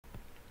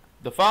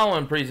The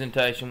following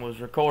presentation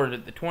was recorded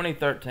at the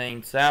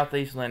 2013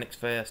 SouthEast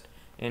LinuxFest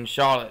in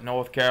Charlotte,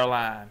 North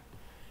Carolina.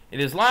 It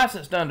is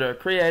licensed under a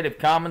Creative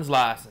Commons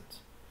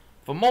license.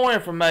 For more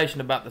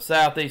information about the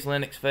SouthEast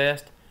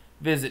LinuxFest,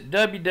 visit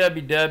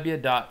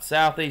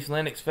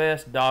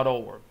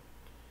www.southeastlinuxfest.org.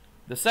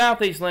 The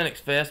SouthEast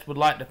LinuxFest would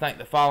like to thank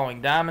the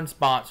following diamond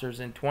sponsors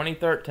in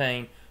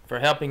 2013 for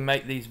helping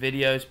make these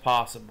videos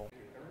possible.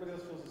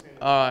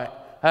 Alright,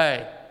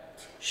 hey,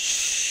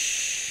 shh.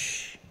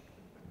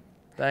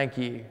 Thank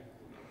you.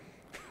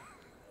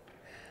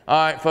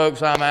 All right,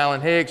 folks, I'm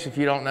Alan Hicks. If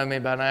you don't know me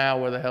by now,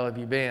 where the hell have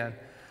you been?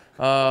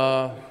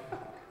 I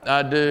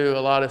do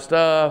a lot of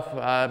stuff.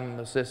 I'm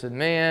assisted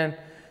men,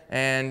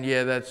 and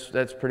yeah,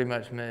 that's pretty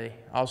much me.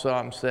 Also,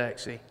 I'm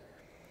sexy.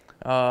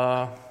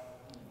 So,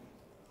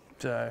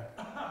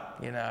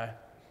 you know,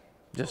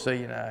 just so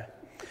you know.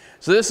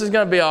 So this is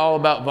going to be all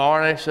about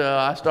Varnish.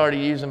 I started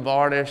using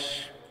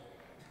Varnish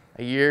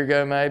a year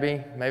ago,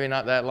 maybe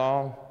not that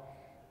long.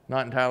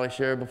 Not entirely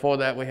sure. Before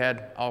that, we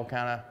had all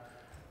kind of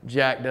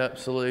jacked up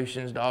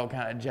solutions to all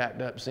kind of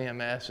jacked up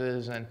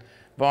CMSs, and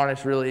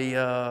Varnish really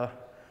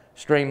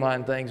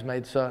streamlined things,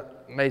 made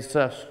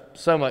stuff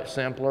so much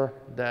simpler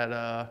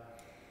that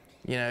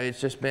you know, it's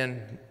just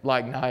been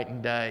like night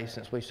and day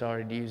since we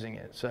started using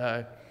it.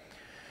 So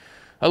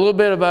a little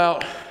bit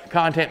about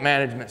content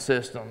management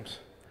systems.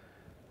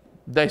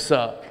 They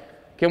suck.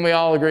 Can we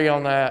all agree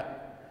on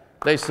that?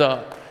 They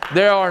suck.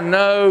 There are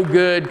no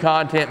good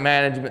content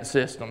management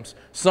systems.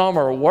 Some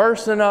are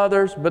worse than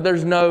others, but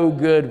there's no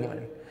good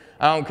one.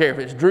 I don't care if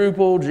it's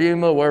Drupal,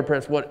 Joomla,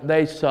 WordPress,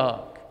 they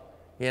suck,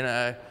 you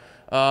know.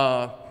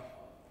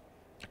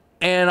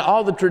 And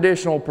all the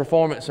traditional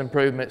performance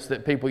improvements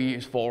that people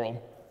use for them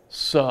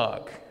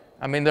suck.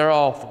 I mean, they're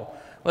awful.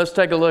 Let's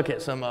take a look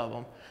at some of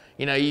them.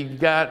 You know, you've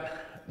got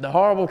the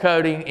horrible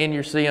coding in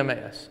your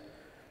CMS.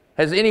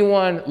 Has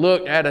anyone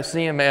looked at a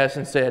CMS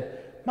and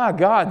said, my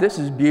God, this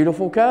is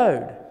beautiful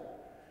code?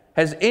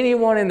 Has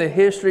anyone in the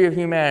history of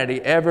humanity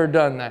ever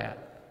done that?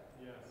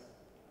 Yes.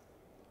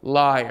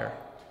 Liar.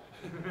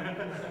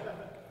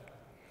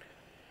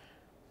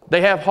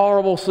 They have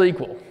horrible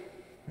SQL.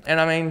 And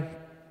I mean,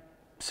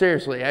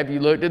 seriously, have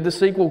you looked at the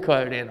SQL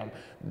code in them?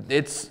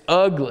 It's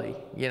ugly,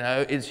 you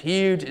know, it's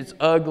huge, it's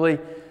ugly,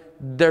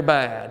 they're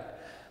bad.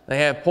 They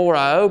have poor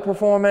I/O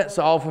performance,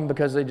 often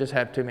because they just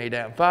have too many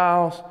damn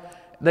files.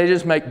 They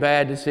just make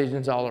bad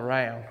decisions all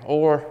around,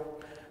 or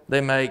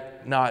they make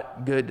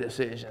not good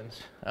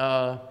decisions.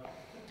 So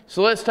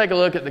let's take a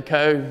look at the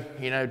code,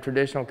 you know,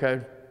 traditional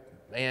code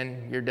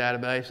in your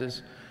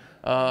databases,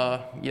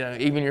 you know,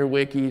 even your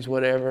wikis,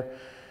 whatever.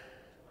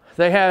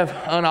 They have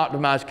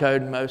unoptimized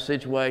code in most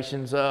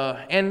situations,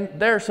 and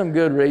there are some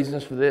good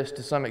reasons for this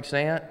to some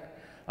extent.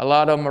 A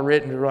lot of them are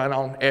written to run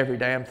on every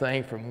damn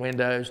thing from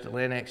Windows to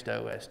Linux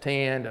to OS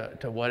X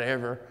to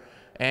whatever.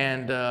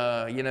 And,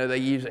 you know, they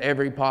use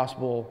every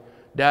possible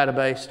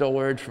database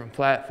storage from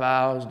flat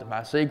files to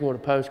MySQL to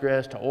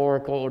Postgres to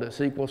Oracle to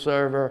SQL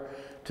Server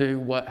to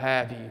what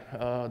have you.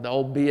 The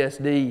old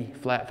BSD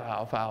flat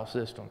file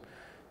system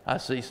I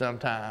see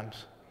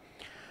sometimes.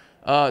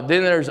 Then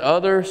there's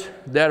others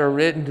that are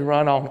written to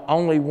run on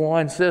only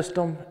one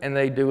system, and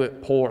they do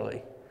it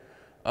poorly.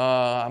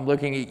 I'm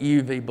looking at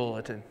UV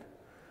Bulletin.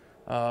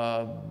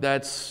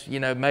 That's, you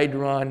know, made to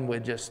run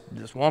with just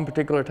this one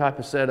particular type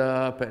of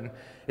setup, and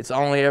it's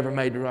only ever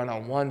made to run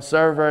on one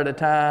server at a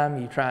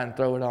time. You try and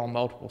throw it on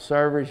multiple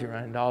servers, you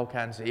run into all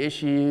kinds of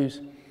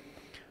issues.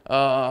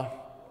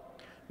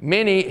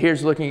 Many,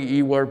 here's looking at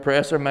you,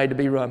 WordPress, are made to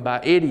be run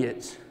by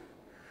idiots.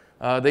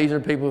 These are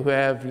people who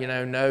have, you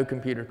know, no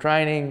computer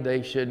training.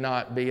 They should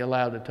not be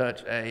allowed to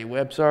touch a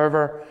web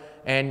server,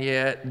 and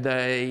yet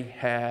they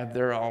have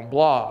their own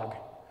blog.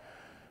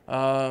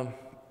 And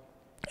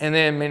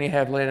then many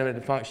have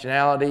limited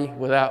functionality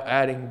without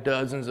adding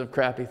dozens of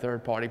crappy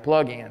third-party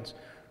plugins.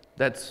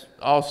 That's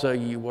also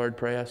you,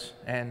 WordPress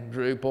and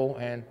Drupal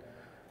and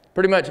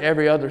pretty much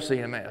every other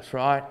CMS,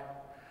 right?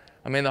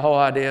 I mean, the whole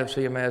idea of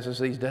CMSs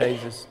these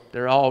days is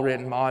they're all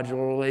written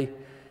modularly,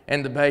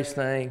 and the base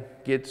thing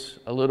gets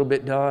a little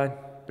bit done,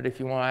 but if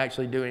you want to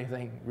actually do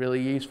anything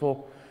really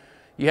useful,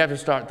 you have to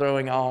start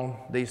throwing on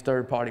these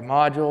third-party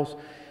modules.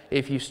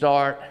 If you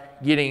start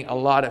getting a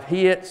lot of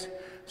hits,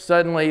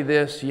 suddenly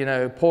this, you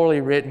know, poorly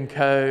written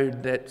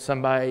code that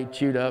somebody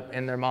chewed up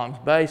in their mom's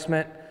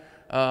basement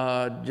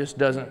just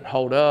doesn't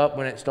hold up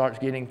when it starts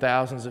getting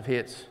thousands of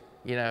hits,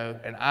 you know,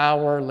 an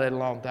hour, let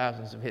alone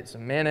thousands of hits a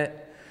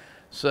minute.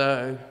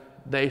 So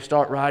they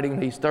start writing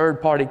these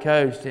third-party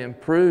codes to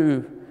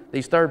improve,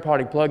 these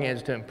third-party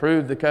plugins to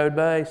improve the code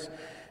base,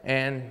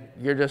 and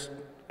you're just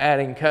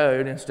adding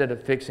code instead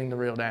of fixing the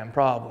real damn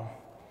problem.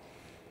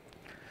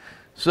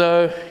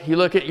 So you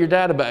look at your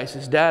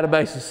databases.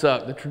 Databases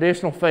suck. The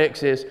traditional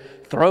fix is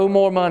throw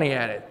more money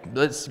at it.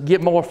 Let's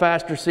get more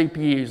faster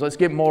CPUs. Let's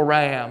get more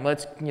RAM.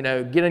 Let's, you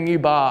know, get a new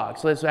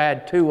box. Let's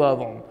add 2 of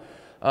them.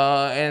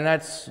 And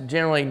that's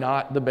generally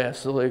not the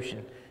best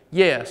solution.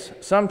 Yes,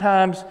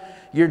 sometimes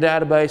your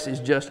database is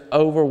just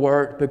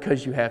overworked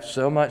because you have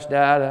so much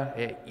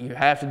data. You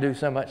have to do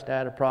so much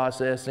data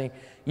processing.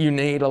 you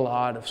need a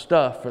lot of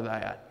stuff for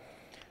that.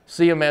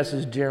 CMS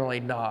is generally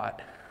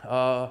not.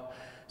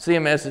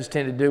 CMSs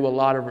tend to do a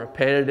lot of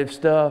repetitive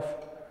stuff,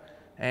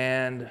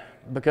 and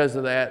because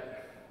of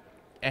that,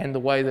 and the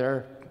way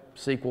their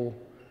SQL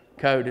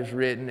code is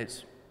written,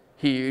 it's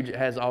huge, it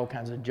has all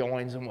kinds of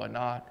joins and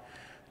whatnot,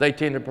 they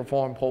tend to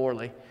perform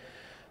poorly.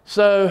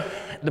 So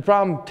the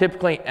problem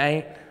typically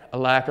ain't a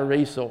lack of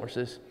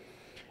resources.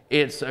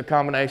 It's a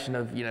combination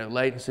of, you know,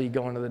 latency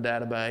going to the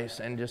database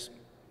and just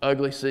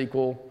ugly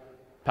SQL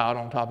piled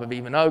on top of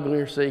even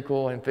uglier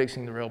SQL, and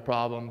fixing the real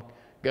problem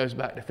goes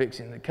back to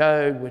fixing the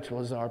code, which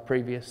was our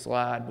previous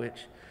slide,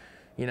 which,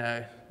 you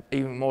know,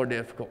 even more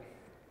difficult.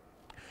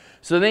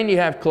 So then you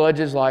have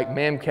kludges like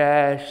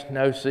memcache,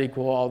 NoSQL,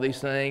 all these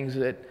things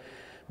that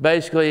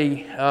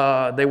basically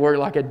they work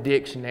like a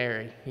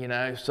dictionary. You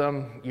know,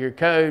 your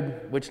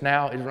code, which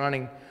now is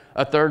running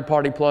a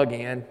third-party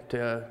plugin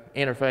to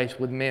interface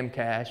with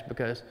memcache,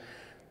 because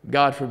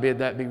God forbid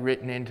that be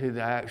written into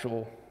the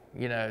actual,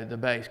 you know, the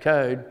base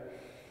code.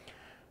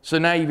 So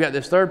now you've got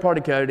this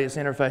third-party code, it's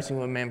interfacing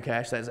with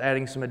memcache, that's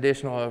adding some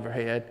additional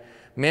overhead.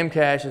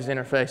 Memcache is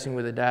interfacing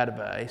with a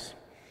database.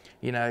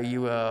 You know,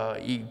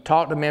 you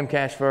talk to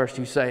memcache first,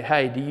 you say,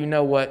 hey, do you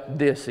know what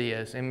this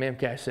is? And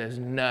memcache says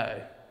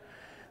no.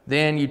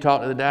 Then you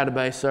talk to the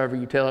database server,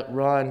 you tell it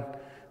run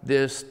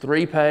this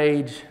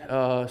 3-page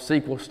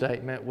SQL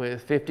statement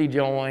with 50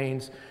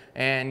 joins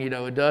and, you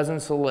know, a dozen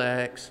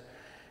selects,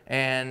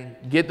 and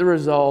get the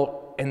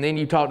result. And then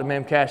you talk to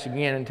memcache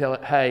again and tell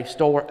it, hey,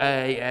 store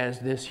A as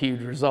this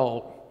huge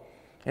result.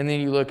 And then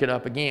you look it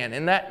up again.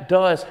 And that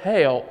does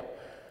help,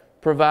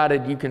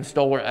 provided you can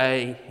store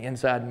A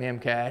inside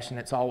memcache and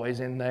it's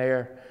always in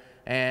there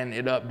and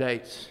it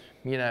updates,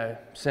 you know,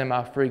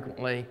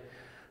 semi-frequently,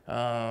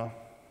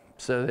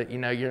 so that, you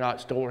know, you're not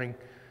storing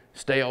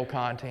stale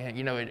content.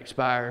 You know, it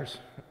expires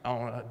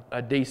on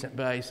a decent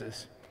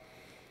basis.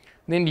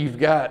 Then you've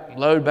got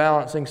load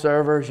balancing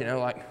servers, you know,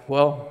 like,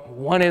 well,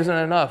 one isn't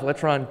enough,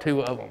 let's run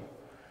 2 of them.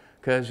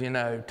 Because, you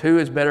know, 2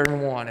 is better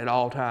than 1 at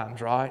all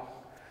times, right?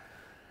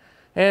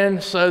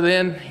 And so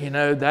then, you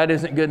know, that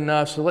isn't good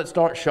enough, so let's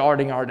start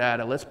sharding our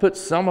data. Let's put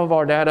some of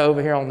our data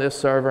over here on this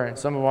server, and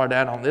some of our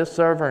data on this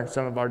server, and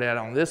some of our data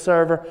on this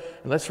server,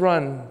 and let's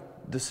run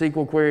the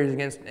SQL queries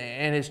against,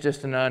 and it's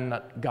just an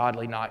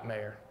ungodly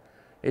nightmare.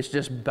 It's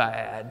just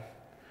bad.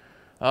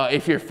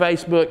 If you're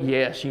Facebook,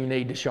 yes, you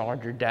need to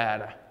shard your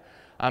data.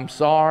 I'm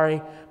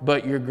sorry,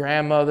 but your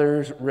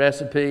grandmother's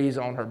recipes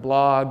on her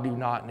blog do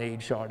not need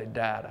sharded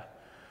data.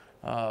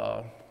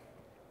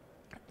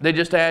 They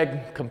just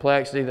add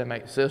complexity, they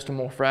make the system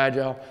more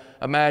fragile.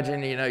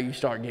 Imagine, you know, you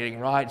start getting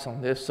writes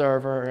on this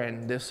server,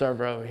 and this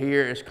server over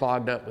here is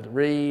clogged up with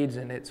reads,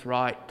 and its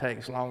write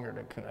takes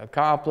longer to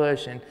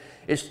accomplish, and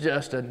it's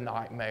just a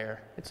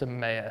nightmare. It's a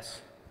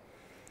mess.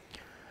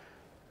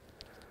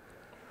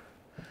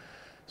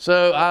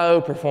 So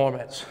I/O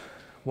performance.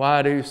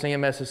 Why do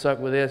CMSs suck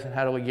with this, and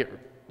how do we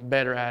get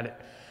better at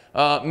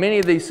it? Many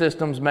of these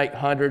systems make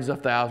hundreds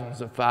of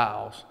thousands of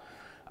files.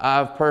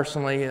 I've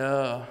personally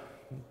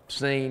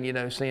seen, you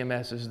know,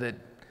 CMSs that,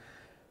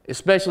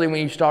 especially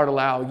when you start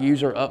allow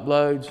user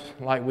uploads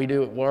like we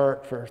do at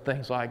work for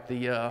things like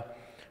the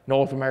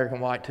North American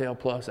Whitetail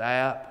Plus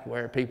app,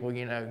 where people,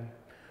 you know,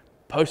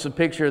 post a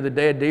picture of the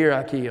dead deer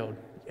I killed,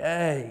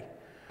 yay.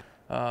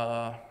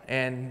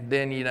 And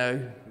then, you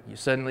know,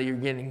 suddenly you're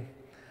getting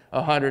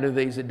 100 of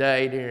these a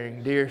day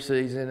during deer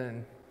season,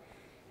 and,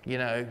 you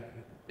know,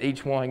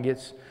 each one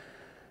gets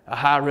a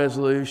high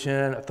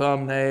resolution, a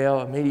thumbnail,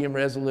 a medium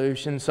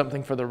resolution,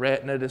 something for the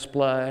retina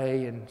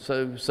display, and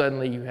so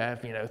suddenly you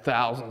have, you know,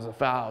 thousands of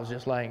files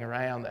just laying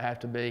around that have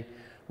to be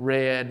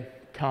read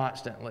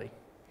constantly.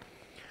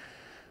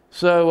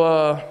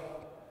 So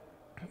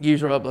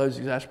user uploads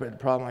exacerbate the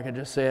problem, like I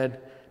just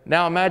said.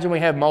 Now imagine we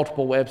have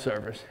multiple web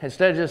servers.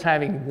 Instead of just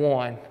having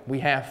 1, we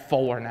have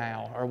 4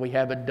 now, or we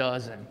have a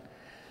dozen.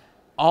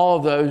 All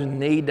of those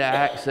need to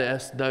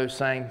access those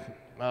same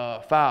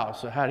files.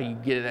 So how do you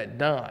get that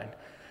done?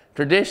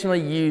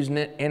 Traditionally use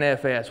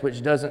NFS,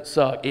 which doesn't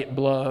suck, it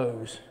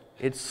blows.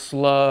 It's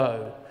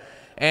slow.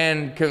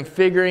 And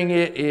configuring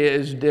it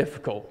is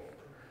difficult.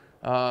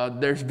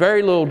 There's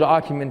very little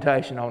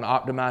documentation on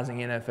optimizing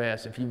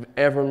NFS. If you've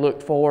ever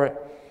looked for it,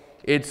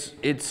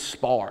 it's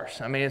sparse.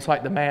 I mean, it's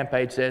like the man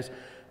page says,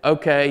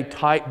 okay,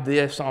 type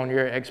this on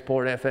your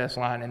export FS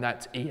line, and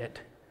that's it.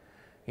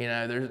 You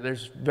know,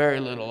 there's very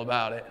little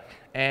about it.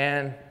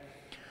 And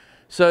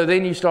so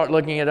then you start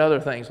looking at other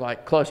things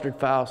like clustered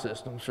file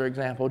systems, for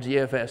example,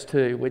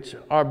 GFS2, which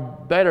are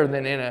better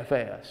than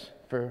NFS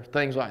for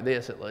things like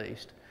this at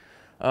least.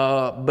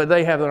 But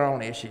they have their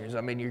own issues.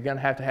 I mean, you're going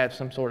to have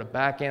some sort of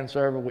back-end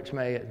server, which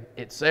may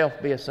itself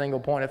be a single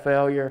point of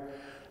failure.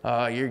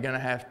 You're going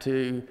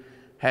to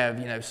have,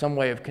 you know, some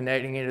way of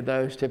connecting into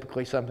those,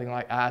 typically something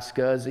like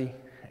iSCSI.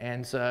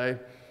 And so,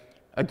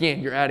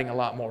 again, you're adding a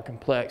lot more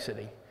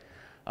complexity.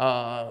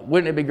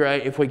 Wouldn't it be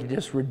great if we could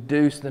just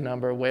reduce the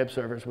number of web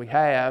servers we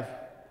have,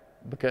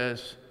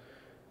 because,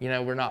 you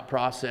know, we're not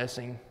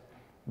processing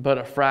but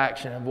a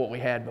fraction of what we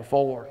had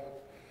before.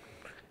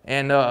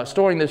 And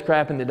storing this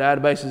crap in the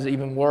database is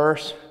even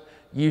worse.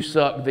 You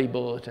suck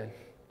vBulletin.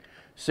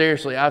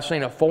 Seriously, I've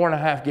seen a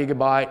 4.5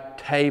 gigabyte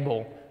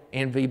table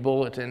in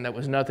vBulletin that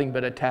was nothing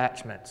but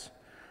attachments,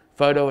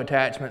 photo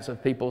attachments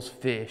of people's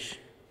fish.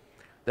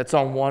 That's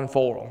on one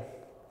forum.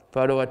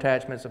 Photo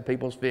attachments of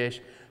people's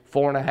fish,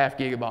 4.5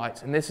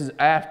 gigabytes. And this is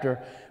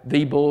after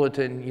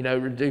vBulletin, you know,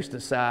 reduced the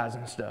size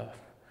and stuff.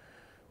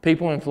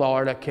 People in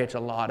Florida catch a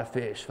lot of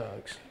fish,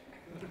 folks.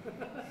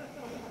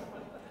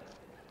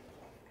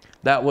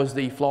 That was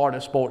the Florida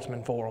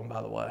Sportsman Forum,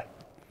 by the way.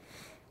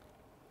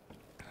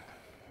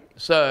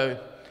 So,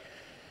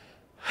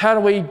 how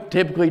do we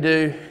typically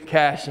do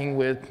caching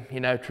with,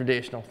 you know,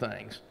 traditional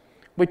things?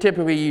 We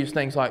typically use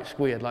things like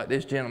Squid, like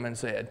this gentleman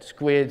said.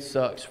 Squid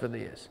sucks for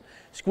this.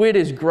 Squid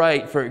is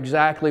great for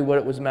exactly what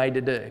it was made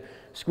to do.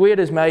 Squid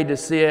is made to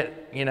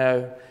sit, you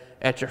know,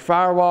 at your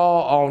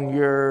firewall on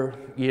your,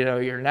 you know,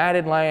 your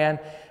natted LAN,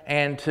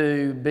 and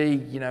to be,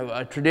 you know,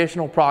 a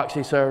traditional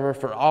proxy server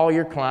for all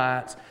your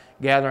clients,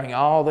 gathering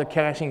all the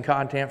caching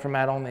content from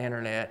out on the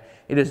internet.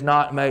 It is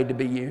not made to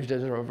be used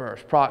as a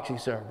reverse proxy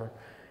server.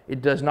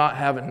 It does not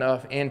have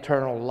enough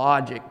internal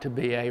logic to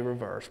be a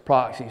reverse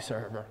proxy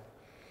server.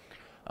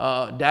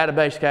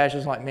 Database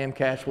caches like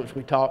Memcache, which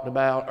we talked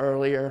about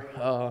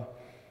earlier,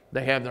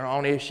 they have their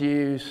own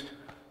issues.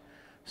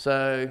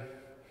 So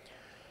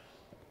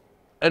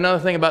another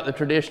thing about the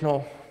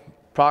traditional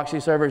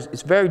proxy servers,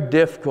 it's very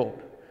difficult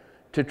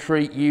to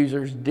treat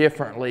users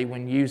differently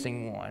when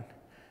using one.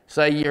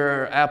 Say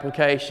your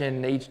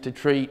application needs to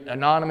treat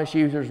anonymous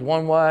users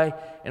one way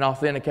and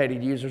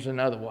authenticated users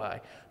another way.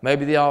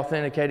 Maybe the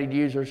authenticated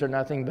users are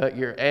nothing but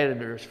your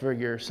editors for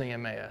your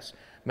CMS.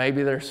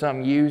 Maybe there's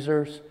some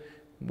users,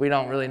 we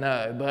don't really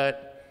know,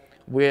 but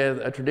with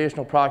a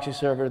traditional proxy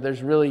server,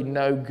 there's really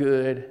no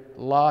good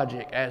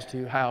logic as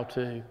to how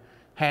to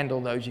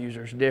handle those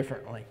users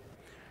differently.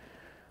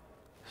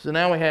 So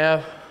now we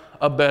have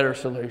a better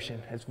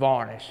solution. It's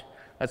Varnish.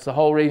 That's the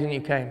whole reason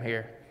you came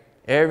here.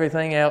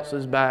 Everything else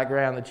is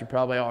background that you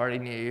probably already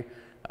knew.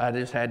 I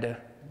just had to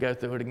go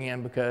through it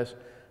again because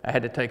I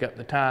had to take up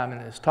the time in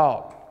this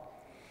talk.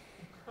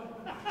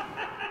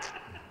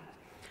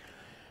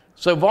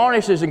 So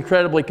Varnish is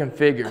incredibly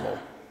configurable.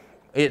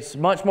 It's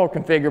much more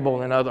configurable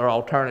than other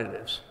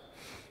alternatives.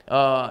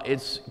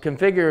 Its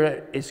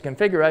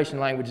configuration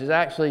language is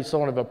actually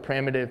sort of a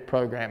primitive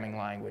programming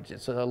language.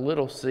 It's a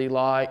little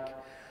C-like.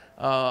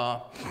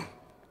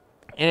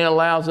 And it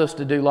allows us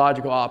to do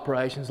logical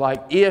operations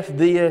like if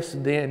this,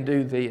 then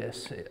do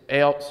this,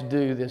 else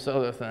do this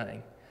other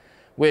thing,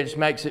 which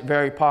makes it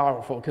very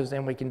powerful because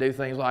then we can do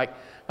things like,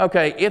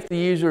 okay, if the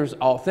user is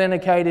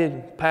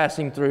authenticated,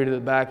 passing through to the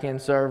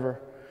backend server,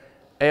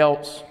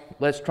 else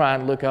let's try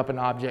and look up an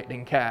object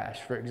in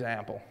cache, for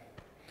example.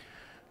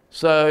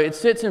 So it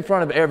sits in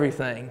front of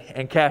everything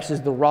and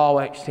caches the raw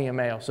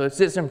HTML. So it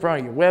sits in front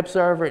of your web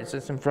server, it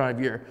sits in front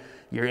of your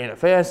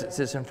NFS, it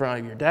sits in front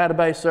of your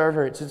database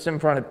server, it sits in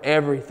front of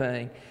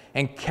everything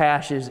and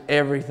caches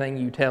everything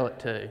you tell it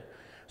to.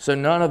 So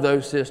none of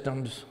those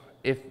systems,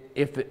 if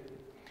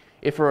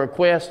a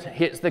request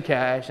hits the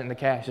cache and the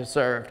cache is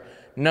served,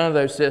 none of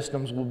those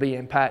systems will be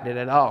impacted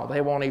at all.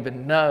 They won't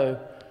even know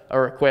a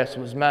request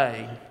was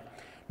made.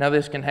 Now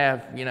this can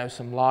have, you know,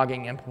 some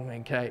logging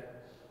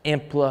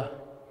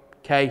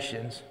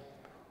implications.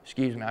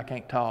 Excuse me, I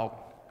can't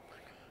talk.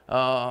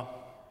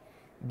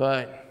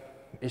 But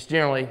it's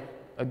generally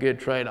a good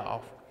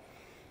trade-off.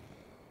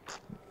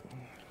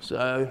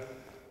 So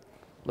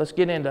let's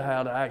get into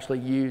how to actually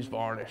use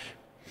Varnish.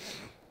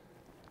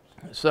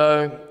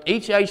 So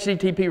each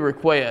HTTP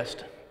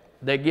request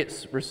that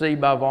gets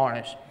received by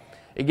Varnish,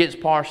 it gets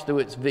parsed through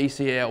its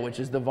VCL, which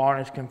is the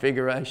Varnish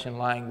configuration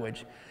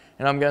language.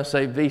 And I'm going to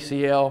say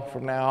VCL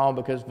from now on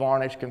because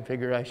Varnish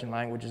configuration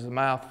language is a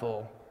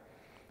mouthful.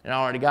 And I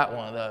already got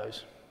one of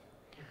those.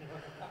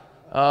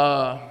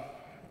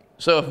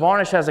 So if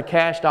Varnish has a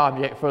cached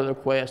object for the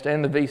request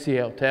and the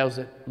VCL tells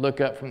it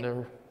look up from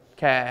the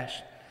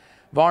cache,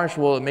 Varnish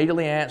will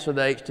immediately answer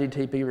the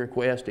HTTP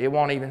request. It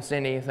won't even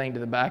send anything to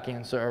the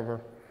backend server.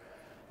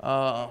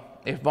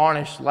 If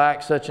Varnish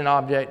lacks such an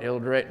object, it'll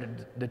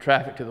direct the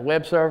traffic to the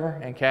web server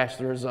and cache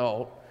the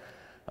result.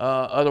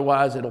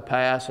 Otherwise, it'll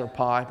pass or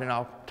pipe, and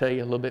I'll tell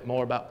you a little bit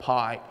more about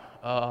pipe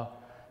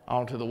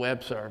onto the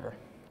web server.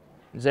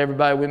 Is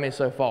everybody with me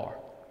so far?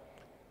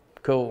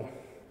 Cool.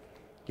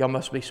 Y'all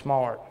must be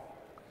smart.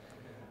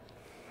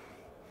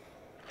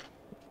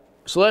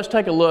 So let's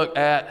take a look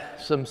at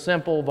some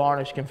simple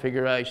Varnish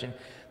configuration.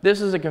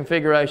 This is a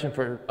configuration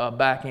for a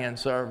backend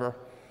server.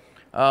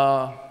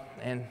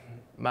 And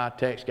my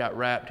text got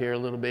wrapped here a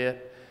little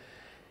bit.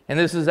 And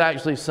this is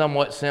actually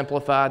somewhat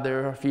simplified.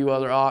 There are a few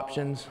other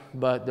options,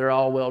 but they're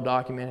all well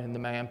documented in the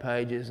man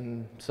pages,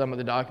 and some of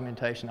the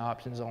documentation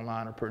options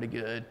online are pretty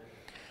good.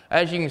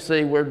 As you can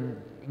see,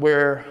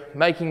 we're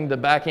making the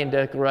backend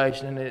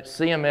declaration, and it's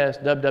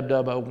CMS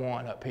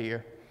www.01 up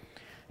here.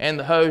 And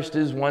the host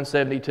is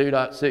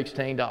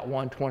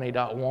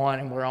 172.16.120.1,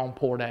 and we're on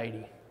port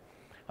 80.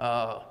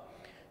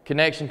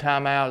 Connection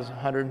timeout is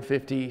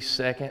 150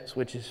 seconds,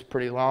 which is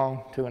pretty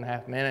long,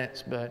 2.5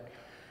 minutes, but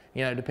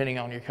You know, depending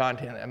on your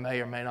content, that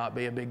may or may not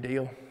be a big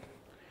deal.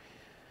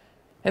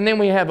 And then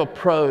we have a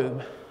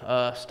probe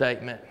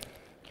statement.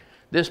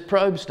 This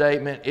probe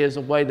statement is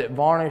a way that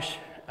Varnish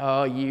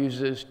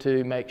uses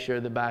to make sure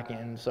the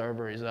backend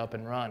server is up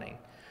and running.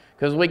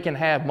 Because we can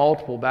have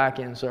multiple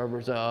backend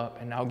servers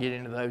up, and I'll get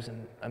into those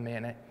in a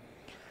minute.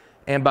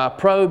 And by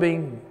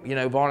probing, you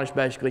know, Varnish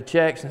basically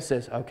checks and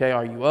says, okay,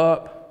 are you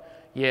up?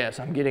 Yes,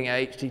 I'm getting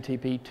a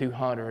HTTP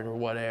 200 or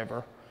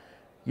whatever.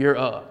 You're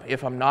up.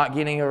 If I'm not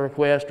getting a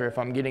request, or if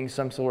I'm getting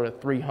some sort of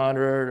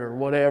 300 or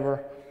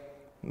whatever,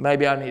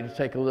 maybe I need to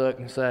take a look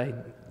and say,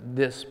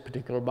 this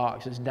particular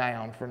box is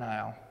down for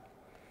now.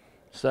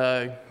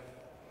 So,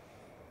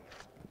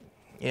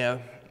 you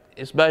know,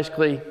 it's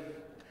basically,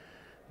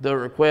 the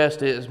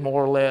request is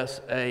more or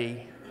less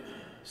a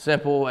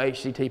simple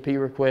HTTP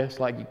request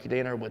like you could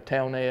enter with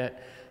Telnet,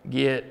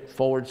 get /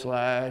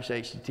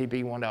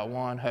 HTTP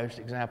 1.1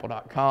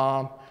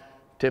 hostexample.com,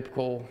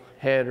 typical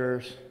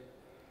headers,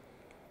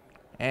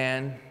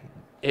 and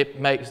it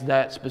makes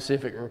that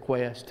specific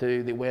request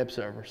to the web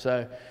server.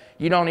 So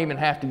you don't even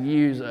have to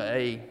use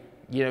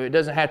you know, it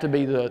doesn't have to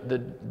be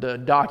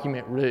the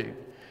document root.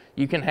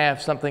 You can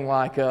have something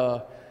like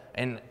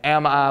an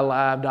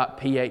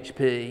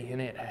amilive.php,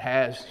 and it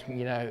has,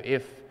 you know,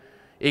 if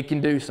it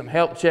can do some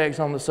help checks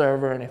on the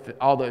server, and if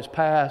all those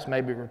pass,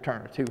 maybe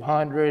return a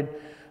 200.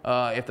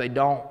 If they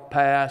don't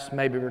pass,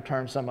 maybe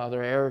return some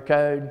other error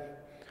code.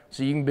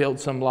 So you can build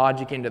some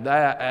logic into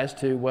that as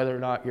to whether or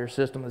not your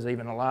system is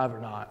even alive or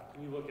not.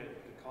 Can you look at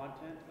the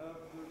content of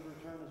the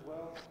return as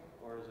well?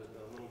 Or is it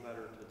a little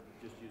better to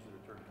just use the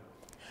return code?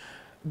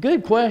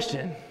 Good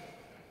question.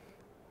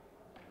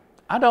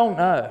 I don't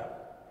know.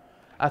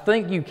 I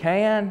think you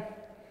can,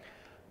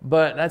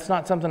 but that's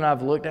not something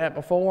I've looked at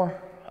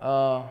before.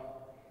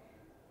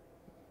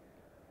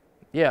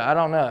 Yeah, I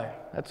don't know.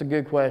 That's a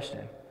good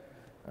question.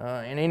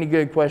 And any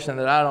good question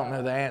that I don't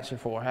know the answer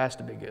for has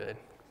to be good.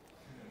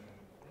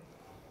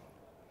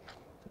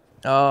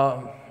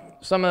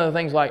 Some of the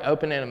things like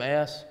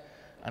OpenNMS,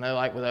 I know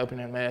like with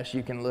OpenNMS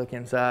you can look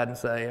inside and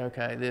say,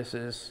 okay, this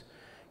is,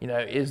 you know,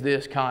 is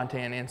this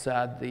content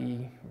inside the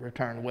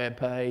returned web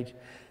page?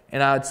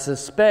 And I'd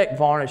suspect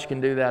Varnish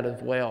can do that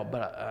as well,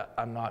 but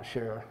I'm not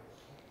sure.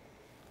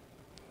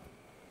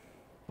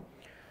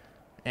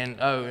 And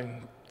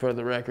for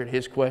the record,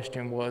 his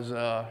question was,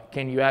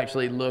 can you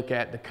actually look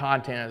at the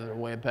content of the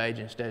web page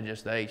instead of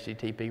just the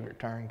HTTP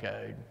return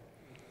code?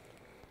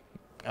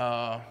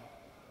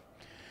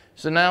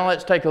 So now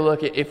let's take a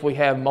look at if we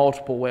have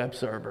multiple web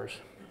servers.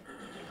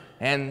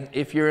 And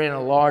if you're in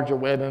a larger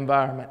web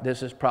environment,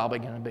 this is probably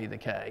going to be the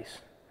case.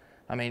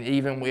 I mean,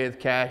 even with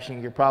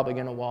caching, you're probably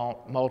going to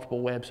want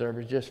multiple web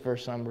servers just for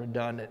some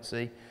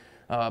redundancy.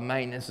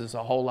 Maintenance is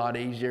a whole lot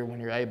easier when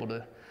you're able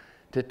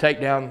to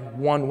take down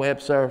one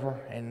web server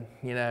and,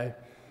 you know,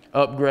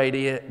 upgrade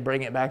it,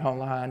 bring it back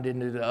online, then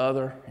do the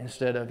other,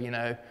 instead of, you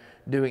know,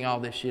 doing all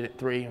this shit at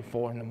 3 and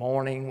 4 in the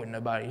morning when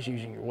nobody's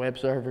using your web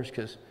servers,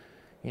 because,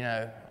 you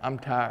know, I'm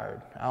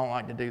tired. I don't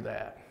like to do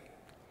that.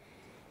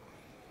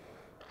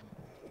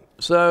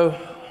 So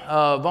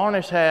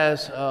Varnish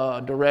has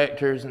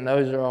directors, and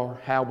those are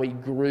how we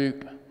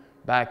group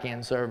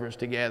backend servers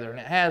together. And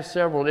it has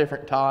several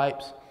different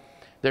types.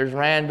 There's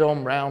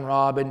random, round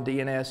robin,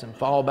 DNS, and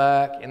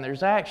fallback. And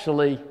there's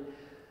actually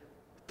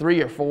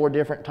 3 or 4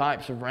 different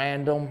types of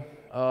random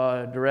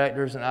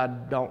directors, and I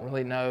don't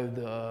really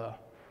know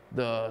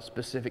the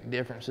specific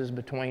differences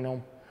between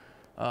them.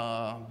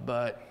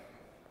 But,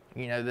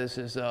 you know, this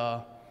is,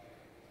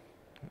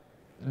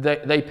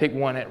 they pick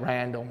one at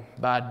random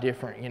by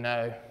different, you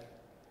know,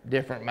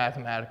 different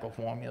mathematical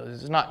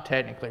formulas. It's not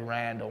technically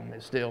random.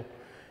 It's still,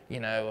 you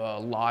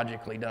know,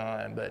 logically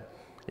done, but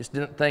it's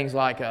things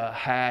like a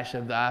hash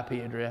of the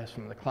IP address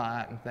from the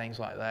client and things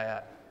like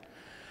that.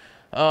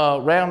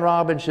 Round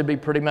robin should be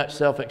pretty much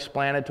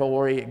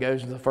self-explanatory. It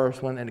goes to the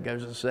first one, then it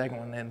goes to the second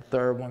one, then the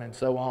third one, and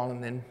so on,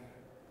 and then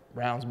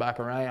rounds back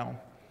around.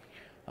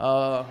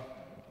 DNS,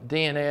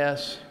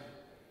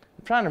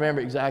 I'm trying to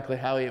remember exactly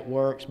how it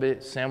works, but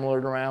it's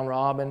similar to round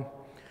robin.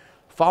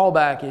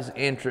 Fallback is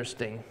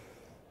interesting.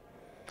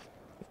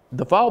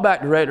 The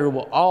fallback director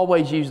will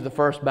always use the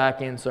first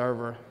backend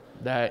server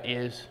that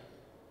is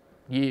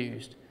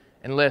used,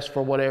 unless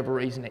for whatever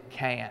reason it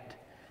can't.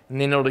 And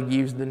then it'll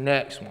use the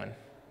next one.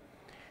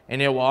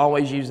 And it will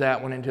always use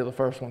that one until the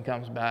first one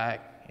comes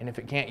back. And if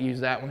it can't use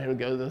that one, it'll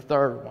go to the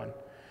third one.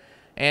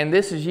 And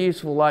this is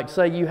useful, like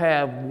say you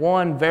have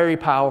one very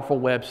powerful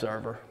web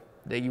server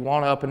that you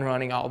want up and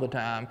running all the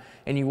time,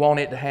 and you want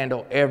it to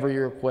handle every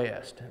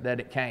request that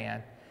it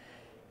can.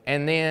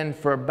 And then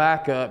for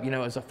backup, you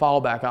know, as a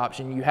fallback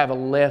option, you have a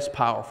less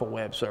powerful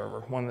web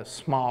server, one that's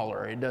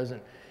smaller.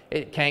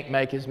 It can't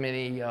make as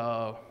many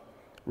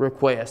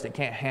requests. It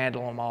can't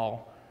handle them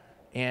all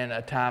in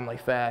a timely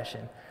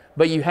fashion.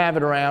 But you have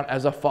it around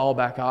as a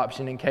fallback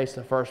option in case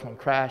the first one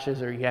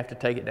crashes or you have to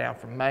take it down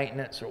for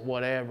maintenance or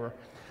whatever.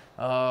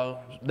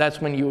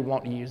 That's when you would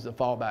want to use the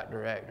fallback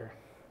director.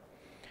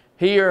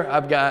 Here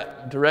I've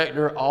got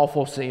director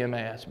awful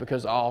CMS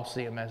because all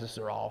CMSs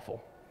are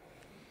awful.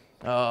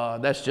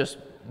 That's just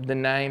the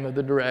name of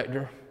the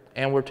director.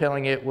 And we're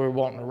telling it we're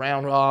wanting a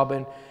round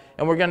robin,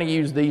 and we're going to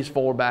use these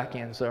 4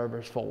 back-end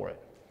servers for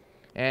it.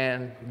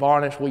 And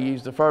Varnish will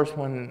use the first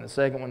one, and the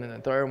second one, and the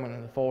third one,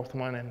 and the fourth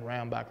one, and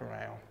round back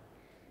around.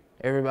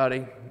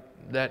 Everybody,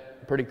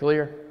 that pretty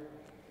clear?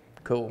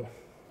 Cool.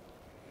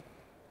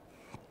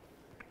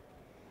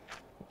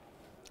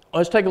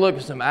 Let's take a look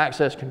at some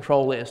access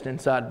control lists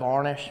inside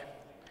Varnish.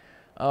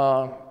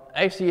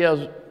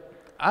 ACLs,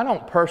 I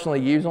don't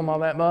personally use them all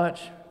that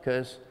much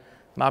because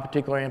my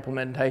particular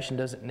implementation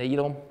doesn't need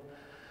them.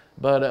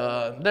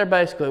 But they're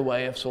basically a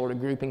way of sort of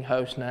grouping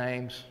host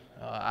names,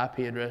 IP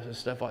addresses,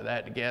 stuff like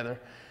that together.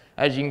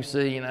 As you can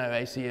see, you know,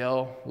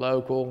 ACL,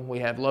 local, we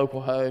have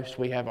local host,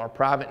 we have our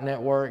private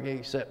network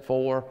except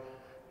for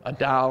a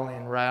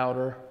dial-in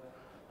router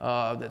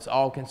that's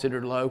all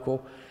considered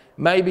local.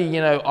 Maybe,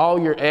 you know,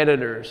 all your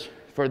editors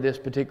for this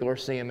particular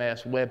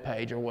CMS web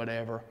page or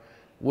whatever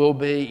will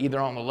be either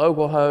on the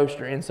local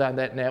host or inside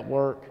that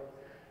network.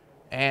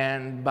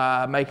 And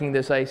by making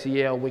this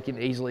ACL, we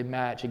can easily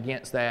match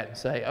against that and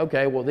say,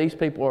 okay, well, these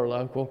people are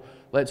local.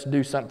 Let's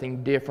do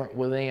something different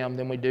with them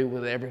than we do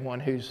with everyone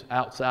who's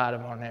outside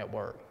of our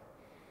network.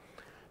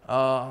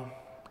 And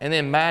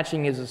then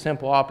matching is a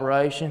simple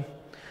operation.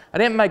 I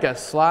didn't make a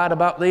slide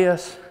about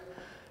this,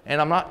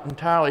 and I'm not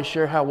entirely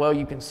sure how well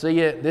you can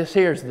see it. This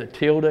here is the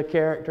tilde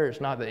character.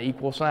 It's not the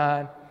equal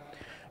sign.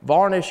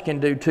 Varnish can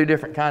do 2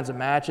 different kinds of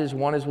matches.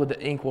 One is with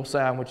the equal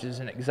sign, which is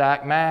an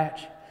exact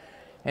match.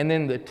 And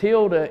then the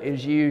tilde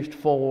is used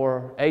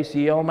for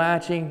ACL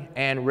matching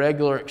and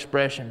regular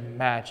expression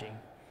matching.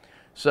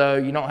 So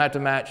you don't have to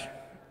match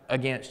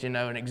against, you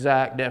know, an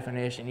exact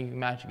definition. You can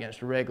match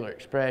against a regular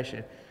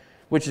expression,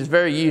 which is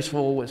very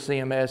useful with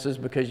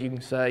CMSs because you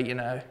can say, you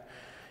know,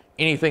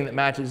 anything that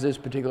matches this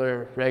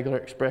particular regular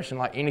expression,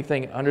 like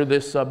anything under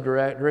this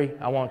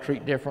subdirectory, I want to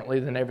treat differently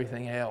than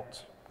everything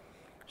else.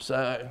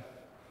 So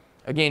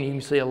again, you can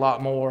see a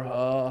lot more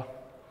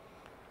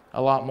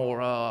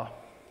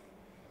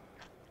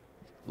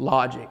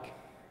logic.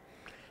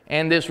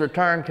 And this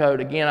return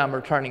code, again, I'm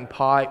returning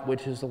pipe,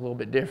 which is a little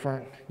bit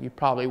different. You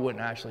probably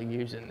wouldn't actually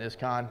use it in this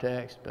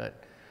context,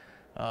 but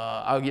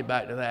I'll get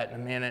back to that in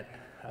a minute.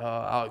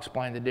 I'll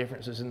explain the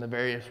differences in the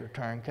various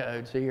return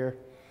codes here.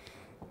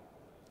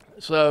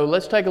 So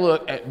let's take a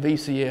look at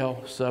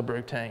VCL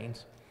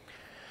subroutines.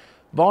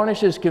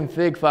 Varnish's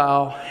config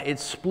file,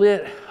 it's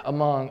split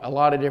among a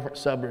lot of different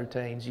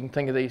subroutines. You can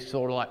think of these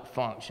sort of like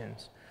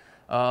functions.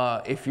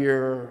 If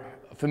you're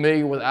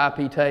familiar with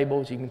IP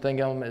tables, you can think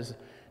of them as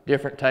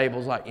different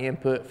tables like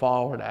input,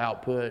 forward,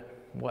 output,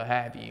 what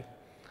have you.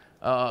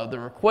 The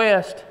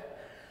request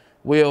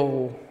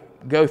will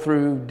go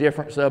through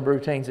different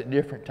subroutines at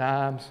different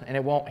times, and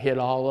it won't hit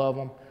all of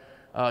them,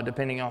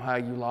 depending on how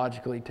you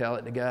logically tell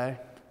it to go.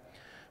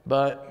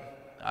 But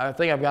I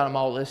think I've got them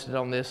all listed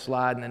on this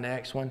slide and the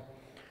next one.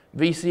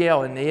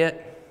 VCL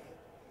init,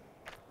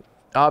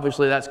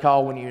 obviously that's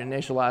called when you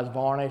initialize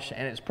Varnish,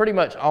 and it's pretty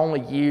much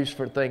only used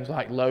for things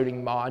like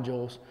loading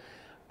modules.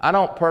 I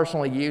don't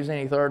personally use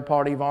any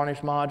third-party Varnish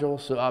modules,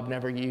 so I've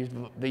never used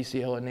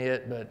VCL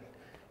init, but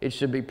it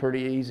should be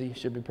pretty easy. It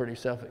should be pretty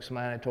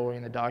self-explanatory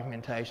in the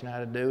documentation how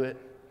to do it.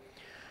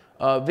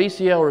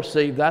 VCL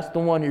receive, that's the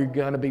one you're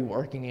going to be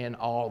working in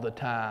all the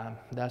time.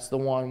 That's the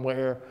one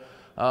where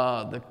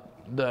the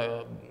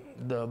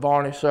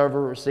Varnish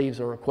server receives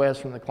a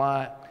request from the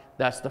client.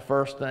 That's the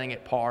first thing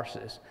it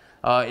parses.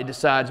 It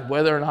decides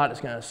whether or not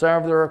it's going to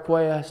serve the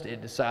request.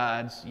 It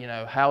decides, you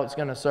know, how it's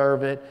going to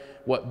serve it,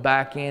 what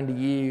backend to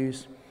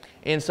use.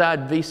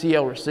 Inside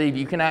VCL receive,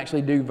 you can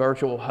actually do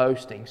virtual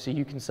hosting. So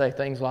you can say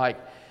things like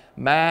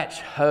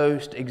match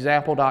host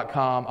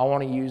example.com, I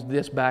want to use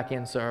this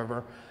backend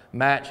server.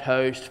 Match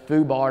host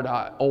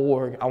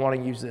foobar.org, I want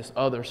to use this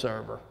other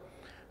server.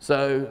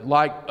 So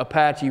like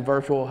Apache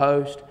virtual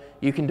host,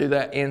 you can do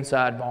that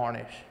inside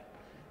Varnish.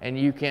 And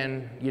you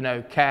can, you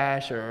know,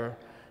 cache or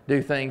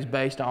do things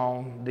based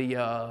on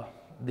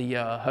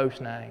the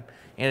host name,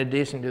 in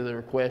addition to the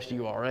request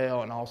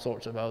URL and all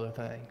sorts of other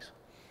things.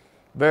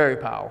 Very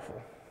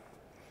powerful.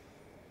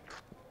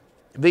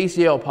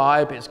 VCL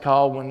pipe is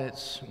called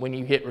when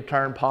you hit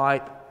return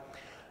pipe,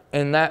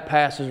 and that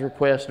passes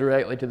requests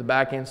directly to the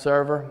backend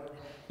server.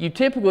 You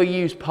typically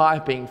use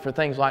piping for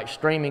things like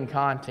streaming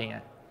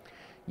content.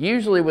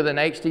 Usually with an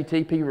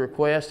HTTP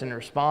request and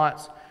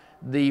response,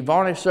 the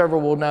Varnish server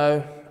will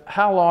know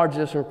how large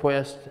this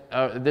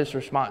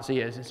response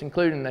is. It's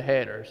included in the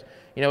headers.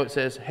 You know, it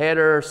says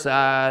header,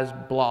 size,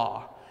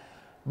 blah.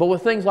 But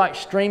with things like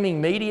streaming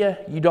media,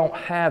 you don't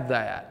have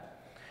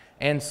that.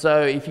 And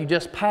so if you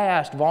just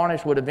passed,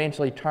 Varnish would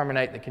eventually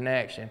terminate the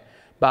connection.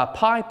 By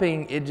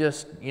piping, it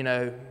just, you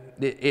know,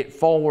 it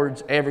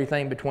forwards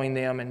everything between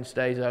them and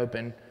stays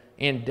open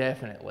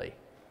indefinitely.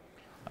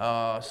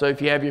 So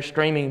if you have your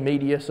streaming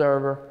media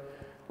server,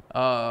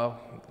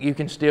 you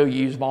can still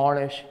use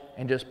Varnish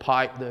and just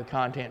pipe the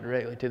content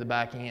directly to the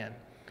back end.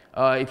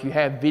 If you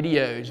have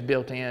videos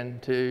built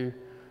into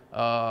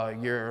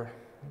your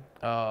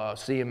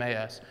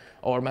CMS,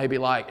 or maybe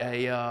like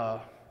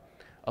a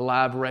a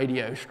live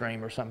radio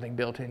stream or something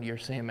built into your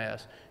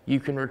CMS. You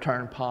can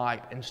return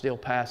pipe and still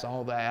pass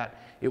all that.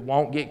 It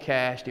won't get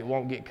cached, it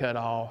won't get cut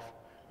off.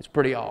 It's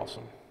pretty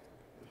awesome.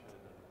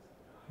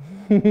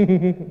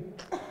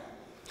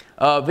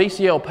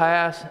 VCL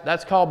pass,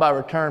 that's called by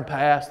return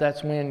pass.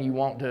 That's when you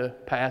want to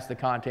pass the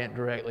content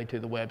directly to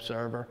the web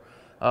server.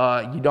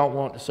 You don't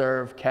want to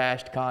serve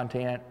cached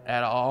content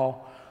at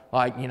all.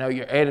 Like, you know,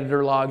 your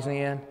editor logs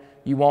in,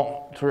 you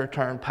want to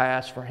return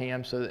pass for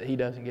him so that he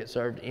doesn't get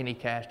served any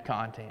cached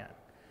content.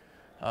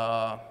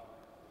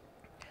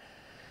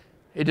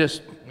 It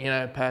just, you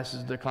know,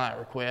 passes the client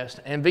request.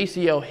 And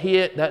VCL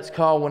hit, that's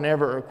called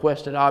whenever a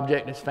requested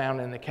object is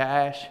found in the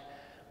cache.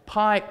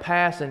 Pipe,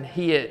 pass, and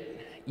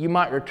hit, you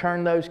might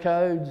return those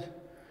codes,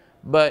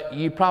 but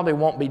you probably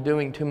won't be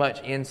doing too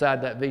much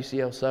inside that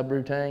VCL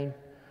subroutine.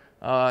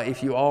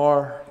 If you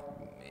are,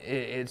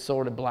 it's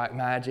sort of black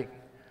magic.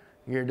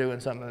 You're doing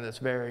something that's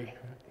very,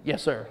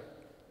 yes sir?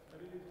 How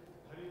do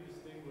you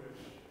distinguish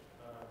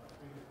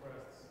between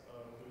requests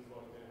of who's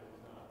logged in and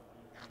who's not?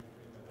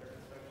 Between the their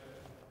inspection?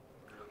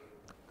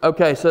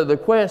 Okay, so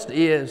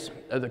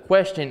the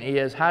question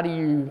is, how do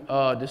you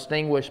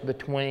distinguish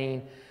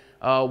between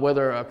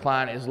whether a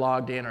client is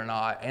logged in or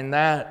not? And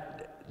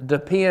that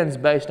depends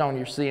based on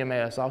your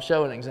CMS. I'll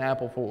show an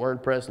example for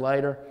WordPress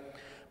later.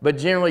 But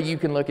generally, you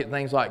can look at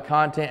things like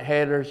content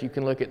headers, you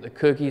can look at the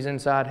cookies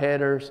inside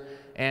headers,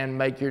 and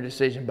make your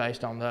decision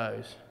based on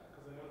those.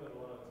 Because I know that a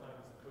lot of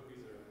times the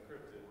cookies are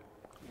encrypted,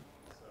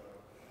 so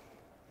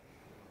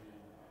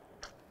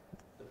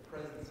the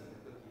presence of the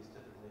cookie is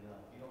typically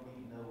enough. You don't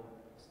need to know,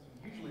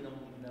 you usually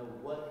don't need to know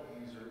what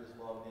user is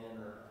logged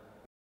in or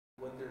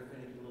what their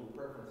finicky little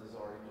preferences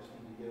are. You just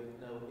need to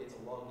know it's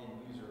a logged in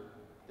user,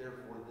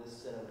 therefore this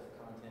set of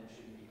content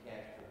shouldn't be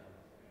cached for them.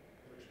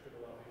 which could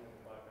allow people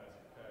to bypass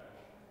your cache.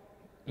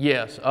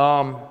 Yes.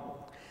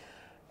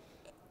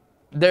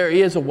 There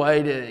is a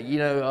way to, you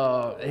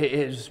know,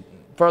 his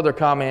further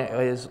comment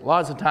is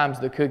lots of times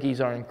the cookies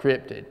are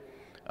encrypted.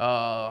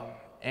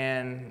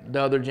 And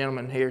the other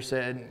gentleman here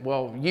said,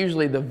 well,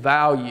 usually the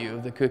value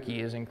of the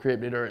cookie is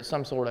encrypted or it's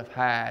some sort of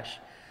hash.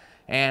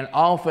 And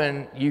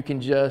often you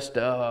can just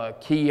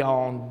key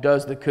on,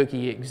 does the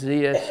cookie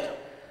exist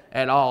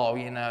at all,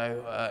 you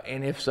know,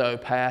 and if so,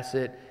 pass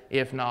it.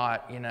 If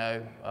not, you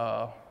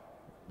know,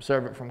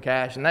 serve it from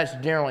cache. And that's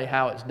generally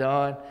how it's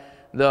done.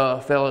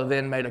 The fellow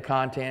then made a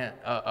comment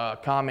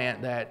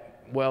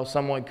that, well,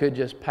 someone could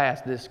just pass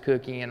this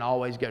cookie and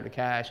always go to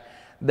cache.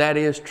 That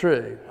is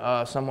true.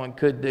 Someone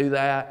could do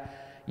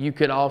that. You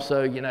could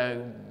also, you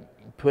know,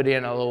 put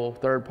in a little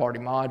third-party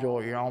module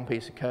or your own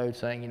piece of code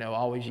saying, you know,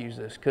 always use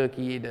this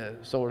cookie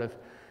to sort of,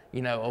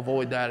 you know,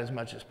 avoid that as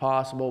much as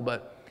possible.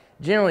 But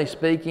generally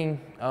speaking,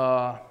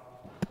 I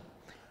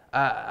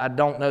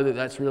don't know that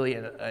that's really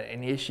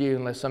an issue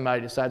unless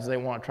somebody decides they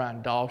want to try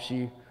and DOS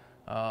you.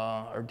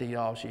 Or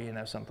DDoS you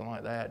know, something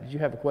like that. Did you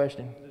have a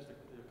question? Just a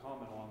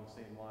comment along the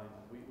same lines.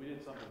 We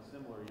did something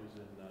similar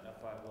using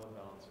F5 load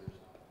balancers,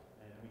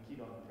 and we keyed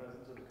on the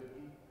presence of the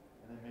cookie,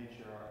 and then made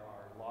sure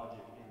our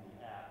logic in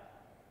the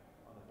app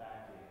on the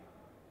back end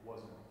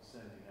wasn't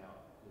sending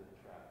out the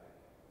traffic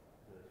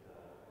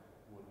that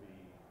would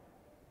be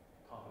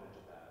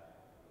confidential data.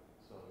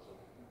 So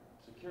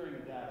securing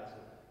the data, so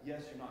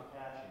yes, you're not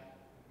caching,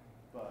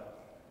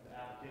 but the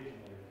application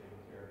layer is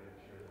taking care of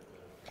making sure that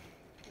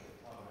the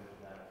confidential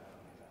data is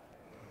not being back.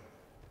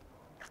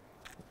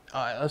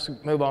 All right, let's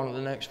move on to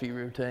the next few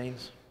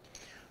routines.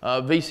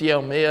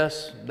 VCL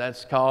miss,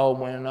 that's called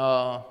when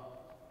a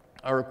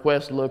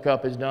request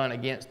lookup is done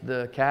against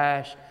the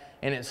cache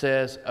and it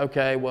says,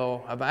 okay,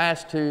 well, I've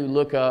asked to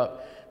look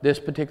up this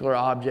particular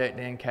object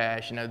in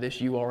cache, you know, this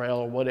URL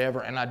or whatever,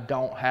 and I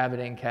don't have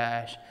it in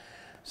cache.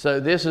 So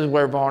this is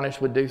where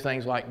Varnish would do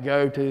things like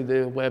go to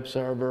the web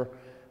server,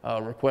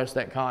 request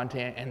that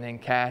content, and then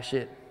cache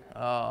it.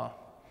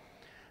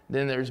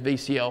 Then there's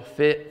VCL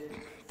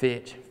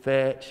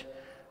fetch.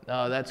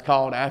 That's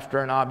called after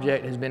an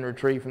object has been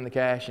retrieved from the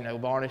cache. You know,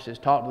 Varnish has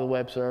talked to the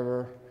web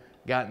server,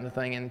 gotten the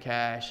thing in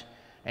cache,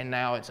 and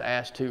now it's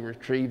asked to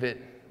retrieve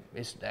it.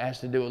 It's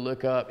asked to do a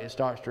lookup. It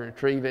starts to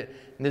retrieve it.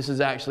 And this is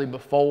actually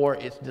before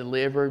it's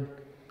delivered.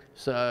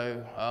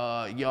 So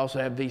you also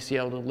have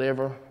VCL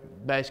deliver.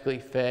 Basically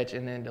fetch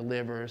and then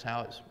deliver is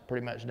how it's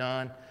pretty much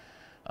done.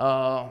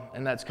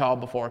 And that's called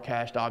before a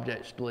cached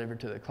object is delivered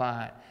to the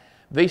client.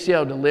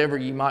 VCL deliver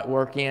you might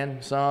work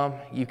in some.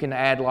 You can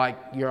add like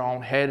your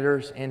own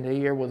headers into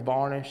here with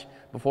Varnish.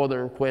 Before the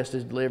request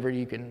is delivered,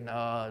 you can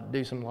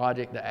do some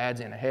logic that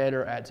adds in a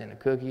header, adds in a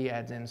cookie,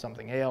 adds in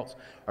something else,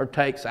 or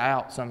takes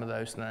out some of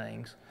those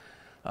things.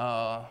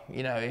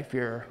 You know, if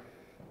your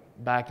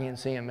back-end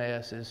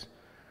CMS is,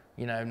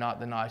 you know, not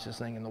the nicest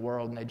thing in the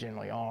world, and they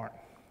generally aren't.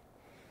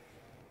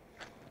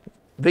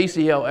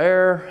 VCL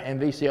error and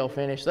VCL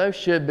finish, those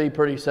should be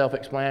pretty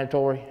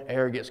self-explanatory.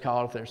 Error gets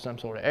called if there's some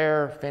sort of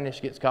error.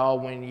 Finish gets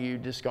called when you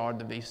discard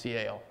the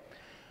VCL.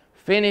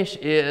 Finish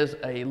is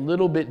a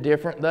little bit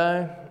different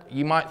though.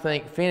 You might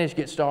think finish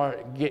gets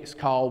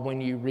called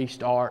when you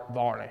restart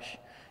Varnish.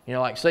 You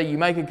know, like say you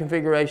make a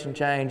configuration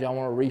change, I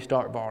want to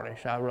restart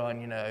Varnish. I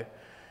run, you know,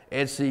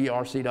 etc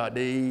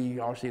rc.d,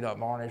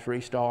 rc.varnish,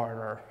 restart,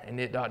 or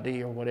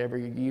init.d, or whatever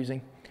you're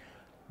using,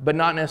 but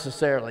not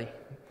necessarily.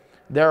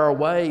 There are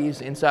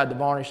ways inside the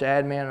Varnish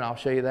admin, and I'll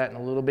show you that in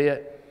a little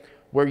bit,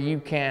 where you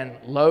can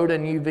load a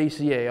new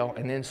VCL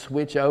and then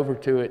switch over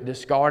to it,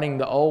 discarding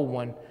the old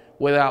one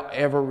without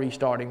ever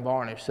restarting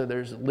Varnish. So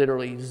there's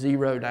literally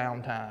zero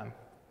downtime.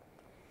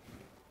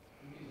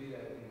 You can do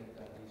that with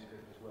init.d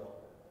script as well.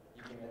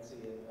 You can, let's see,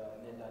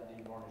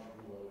 init.d Varnish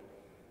reload.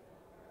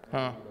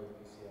 Huh. Reload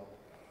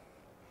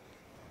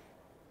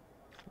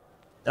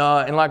the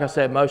VCL. And like I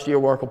said, most of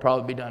your work will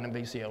probably be done in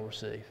VCL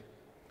receive.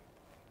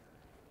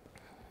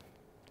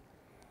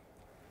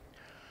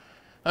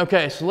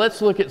 Okay, so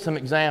let's look at some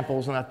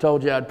examples, and I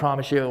told you I'd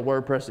promise you a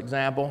WordPress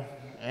example.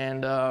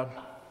 And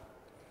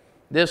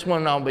this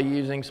one I'll be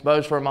using,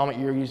 suppose for a moment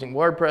you're using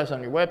WordPress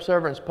on your web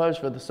server, and suppose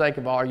for the sake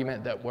of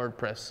argument that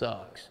WordPress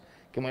sucks.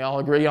 Can we all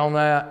agree on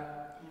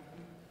that?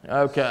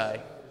 Okay.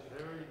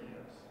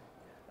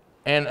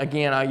 And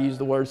again, I use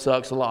the word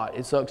sucks a lot.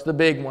 It sucks the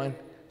big one,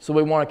 so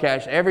we want to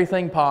cache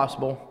everything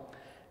possible.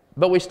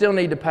 But we still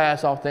need to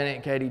pass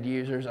authenticated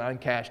users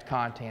uncached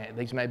content.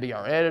 These may be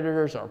our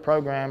editors, our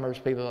programmers,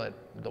 people at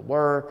the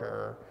work,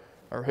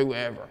 or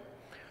whoever.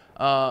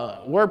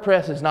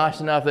 WordPress is nice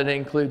enough that it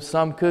includes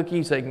some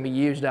cookies that can be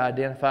used to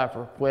identify if a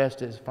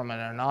request is from an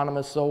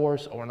anonymous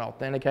source or an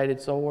authenticated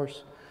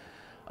source.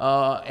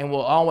 And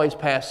we'll always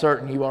pass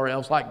certain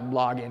URLs like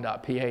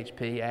login.php,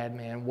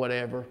 admin,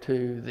 whatever,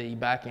 to the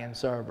backend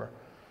server.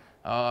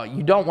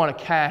 You don't want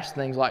to cache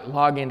things like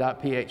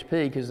login.php,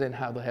 because then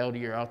how the hell do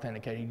your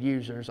authenticated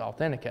users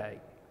authenticate,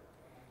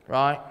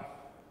 right?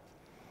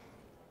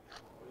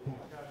 You can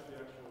cache the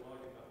actual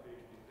login.php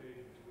page, but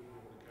you wouldn't be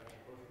able to cache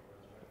the push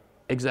request,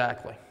 right?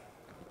 Exactly.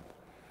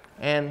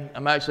 And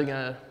I'm actually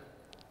going to,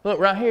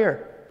 look right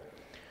here.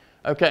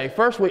 Okay,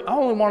 first we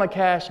only want to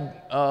cache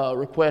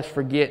requests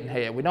for get and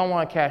head. We don't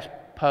want to cache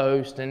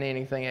post and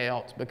anything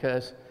else,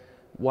 because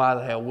why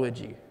the hell would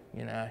you,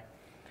 you know?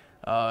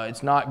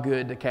 It's not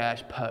good to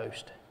cache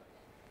post.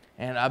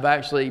 And I've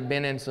actually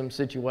been in some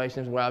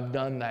situations where I've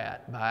done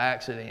that by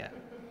accident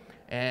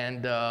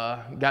and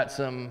got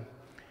some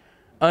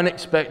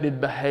unexpected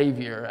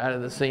behavior out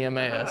of the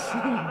CMS.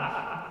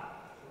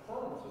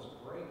 Performance was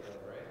great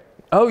though, right?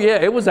 Oh yeah,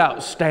 it was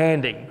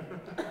outstanding.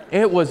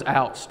 It was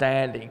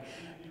outstanding.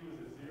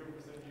 He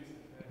was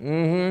at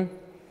 0% usage.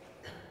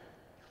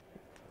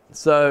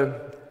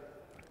 So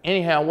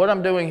anyhow, what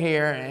I'm doing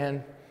here,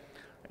 and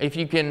if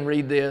you can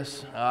read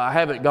this, I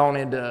haven't gone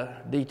into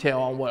detail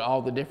on what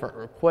all the different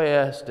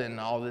requests and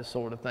all this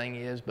sort of thing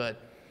is,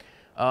 but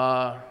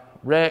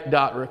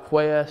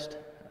rec.request,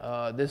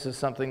 this is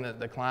something that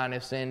the client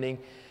is sending,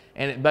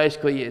 and it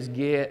basically is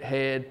get,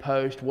 head,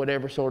 post,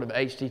 whatever sort of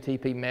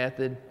HTTP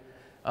method.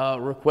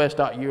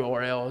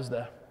 Request.url is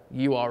the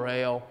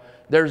URL.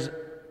 There's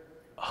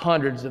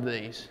hundreds of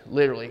these,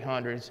 literally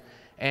hundreds.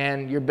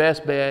 And your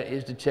best bet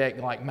is to check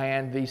like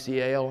man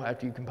VCL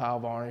after you compile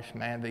Varnish,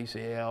 man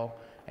VCL.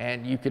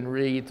 And you can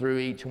read through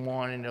each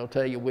one, and it'll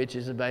tell you which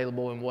is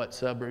available and what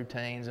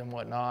subroutines and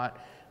whatnot.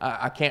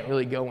 I can't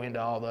really go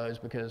into all those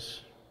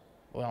because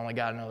we only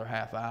got another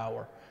half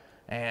hour,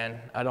 and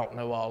I don't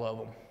know all of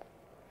them.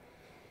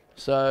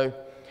 So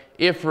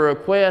if a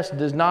request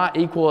does not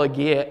equal a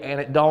get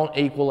and it don't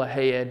equal a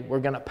head,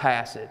 we're going to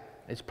pass it.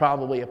 It's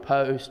probably a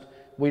post.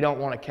 We don't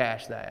want to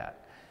cache that.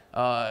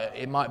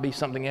 It might be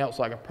something else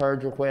like a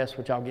purge request,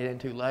 which I'll get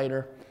into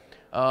later.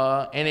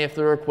 And if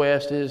the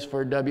request is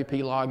for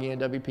WP login,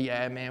 WP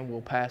admin,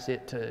 we'll pass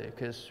it to,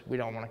 because we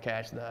don't want to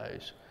cache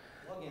those.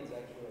 Login's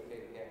actually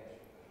okay to cache,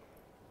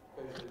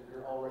 because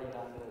you're already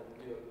not going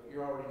to do it.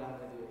 You're already not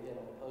going to do a hit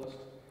on the post.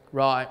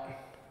 Right.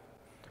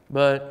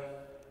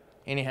 But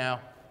anyhow,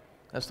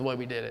 that's the way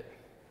we did it.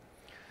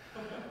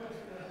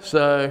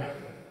 So,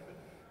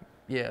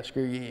 yeah,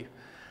 screw you.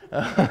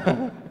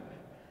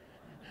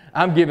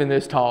 I'm giving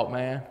this talk,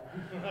 man.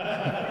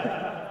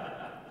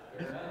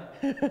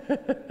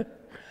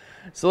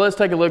 So let's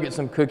take a look at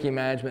some cookie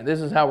management.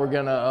 This is how we're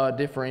going to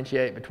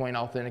differentiate between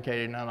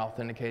authenticated and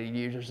unauthenticated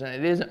users. And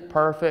it isn't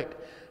perfect,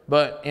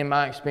 but in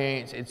my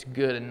experience, it's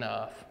good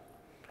enough.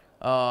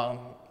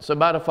 So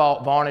by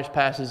default, Varnish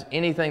passes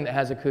anything that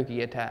has a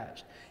cookie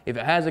attached. If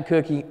it has a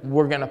cookie,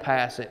 we're going to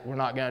pass it. We're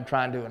not going to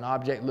try and do an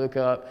object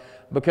lookup,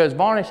 because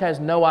Varnish has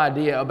no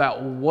idea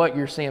about what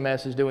your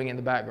CMS is doing in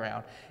the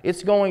background.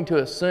 It's going to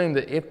assume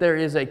that if there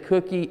is a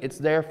cookie, it's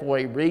there for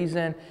a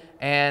reason,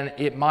 and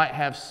it might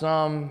have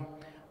some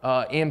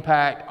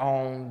impact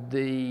on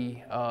the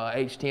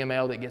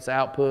HTML that gets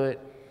output.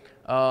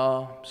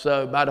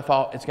 So by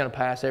default, it's going to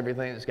pass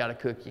everything that's got a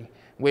cookie,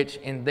 which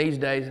in these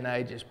days and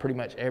age is pretty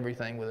much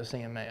everything with a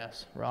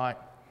CMS, right?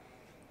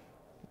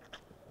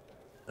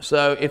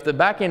 So if the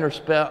backend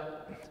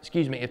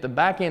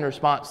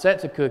response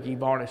sets a cookie,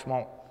 Varnish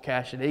won't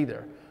cache it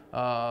either.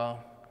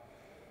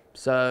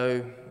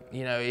 So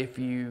if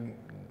you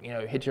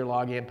hit your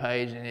login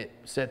page and it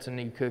sets a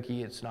new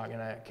cookie, it's not going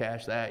to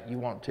cache that. You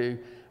want to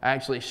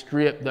actually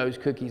strip those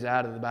cookies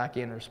out of the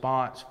backend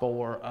response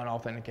for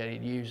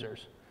unauthenticated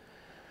users.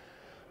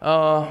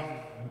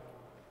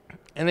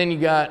 And then you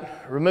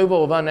got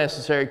removal of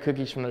unnecessary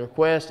cookies from the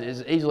request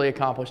is easily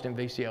accomplished in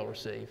VCL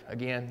receive.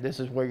 Again, this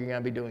is where you're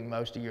going to be doing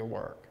most of your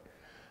work.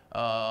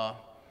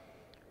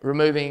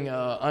 Removing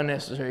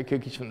unnecessary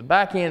cookies from the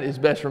back end is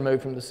best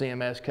removed from the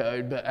CMS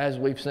code, but as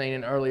we've seen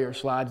in earlier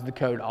slides, the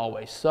code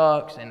always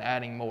sucks, and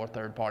adding more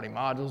third-party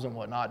modules and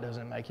whatnot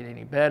doesn't make it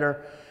any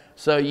better.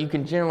 So you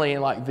can generally,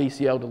 in like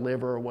VCL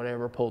deliver or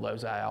whatever, pull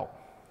those out.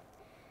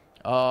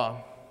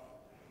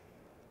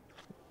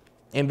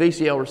 In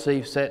VCL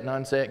receive, set and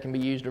unset can be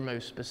used to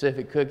remove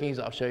specific cookies.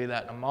 I'll show you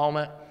that in a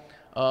moment.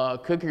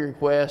 Cookie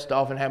requests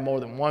often have more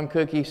than one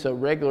cookie, so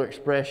regular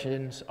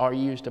expressions are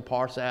used to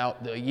parse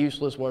out the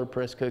useless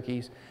WordPress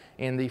cookies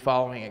in the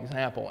following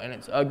example, and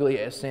it's ugly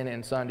as sin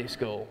in Sunday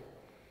school.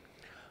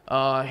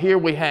 Here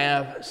we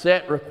have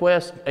set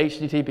request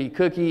HTTP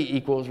cookie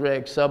equals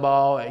reg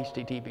suball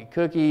HTTP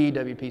cookie,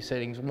 WP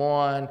settings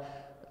 1,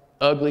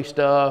 ugly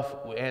stuff,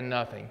 and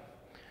nothing.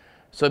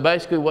 So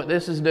basically what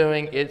this is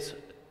doing, it's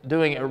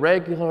doing a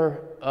regular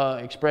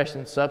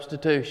expression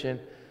substitution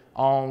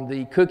on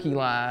the cookie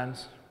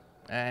lines,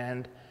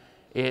 and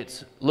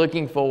it's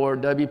looking for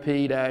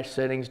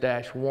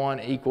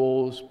WP-settings-1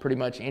 equals pretty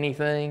much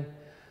anything,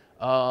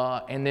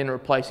 and then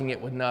replacing it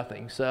with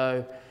nothing.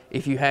 So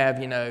if you have,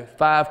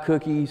 5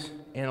 cookies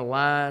in a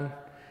line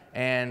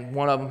and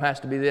one of them has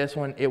to be this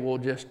one, it will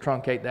just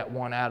truncate that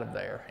one out of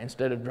there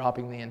instead of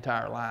dropping the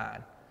entire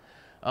line.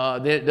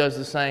 Then it does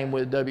the same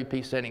with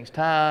WP settings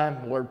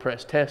time,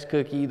 WordPress test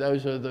cookie.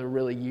 Those are the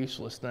really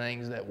useless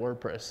things that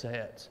WordPress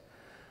sets.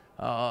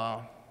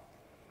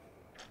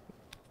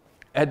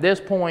 At this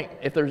point,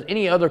 if there's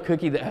any other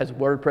cookie that has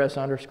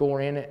WordPress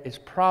underscore in it, it's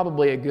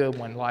probably a good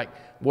one, like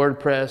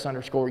WordPress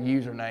underscore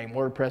username,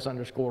 WordPress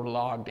underscore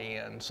logged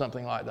in,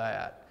 something like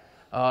that.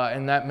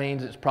 And that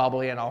means it's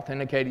probably an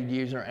authenticated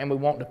user, and we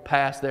want to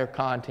pass their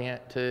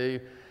content to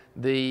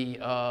the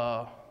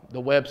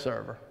web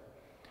server.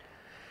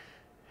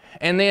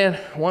 And then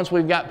once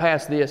we've got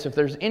past this, if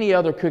there's any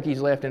other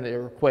cookies left in the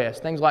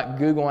request, things like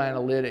Google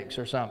Analytics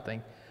or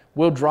something,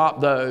 we'll drop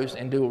those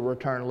and do a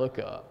return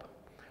lookup.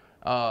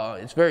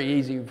 It's very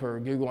easy for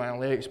Google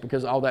Analytics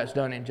because all that's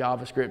done in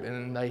JavaScript, and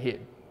then they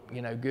hit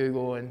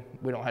Google, and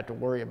we don't have to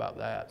worry about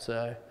that.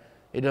 So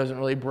it doesn't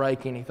really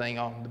break anything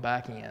on the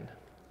back end.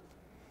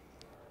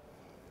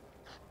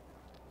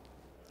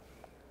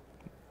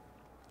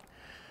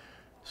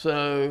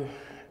 So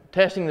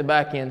testing the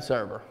back end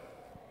server.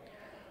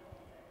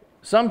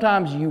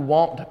 Sometimes you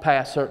want to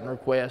pass certain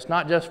requests,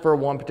 not just for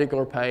one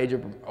particular page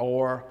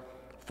or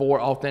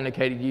for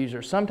authenticated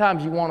users.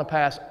 Sometimes you want to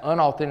pass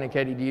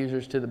unauthenticated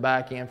users to the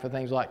back end for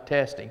things like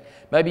testing.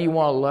 Maybe you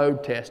want to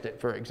load test it,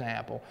 for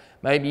example.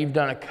 Maybe you've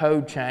done a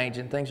code change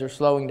and things are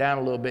slowing down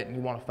a little bit and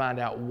you want to find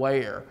out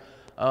where.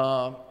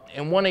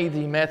 And one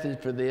easy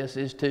method for this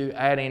is to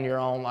add in your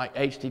own like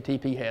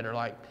HTTP header,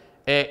 like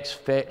x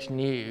fetch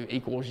new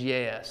equals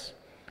yes,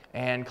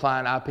 and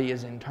client IP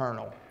is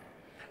internal.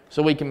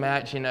 So we can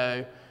match,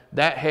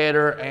 that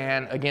header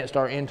and against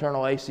our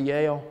internal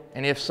ACL,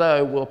 and if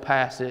so, we'll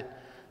pass it.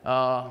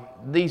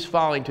 These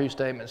following two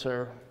statements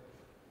are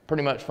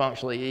pretty much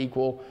functionally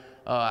equal.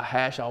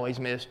 Hash always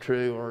miss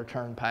true or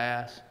return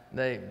pass.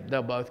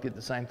 They'll both get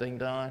the same thing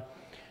done.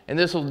 And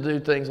this will do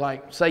things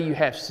like, say you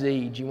have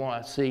Siege, you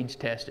want to Siege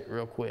test it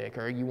real quick,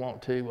 or you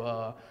want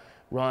to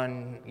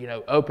run,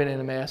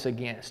 OpenNMS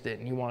against it,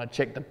 and you want to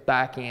check the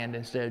back end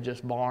instead of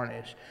just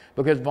Varnish,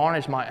 because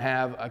Varnish might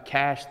have a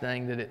cache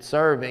thing that it's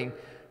serving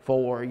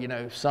for,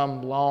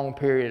 some long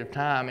period of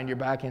time, and your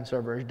back end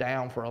server is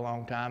down for a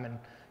long time, and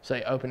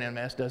say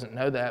OpenNMS doesn't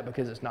know that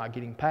because it's not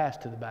getting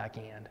passed to the back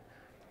end.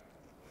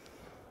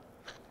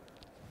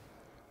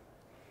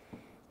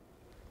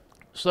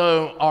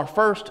 So our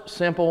first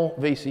simple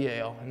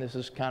VCL, and this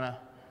is kind of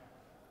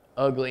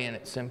ugly in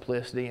its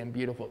simplicity and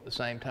beautiful at the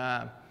same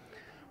time.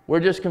 We're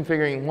just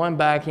configuring one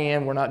back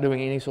end. We're not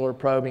doing any sort of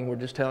probing. We're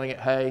just telling it,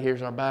 hey,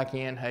 here's our back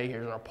end, hey,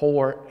 here's our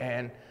port,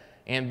 and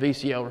in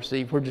VCL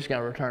receive, we're just going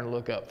to return a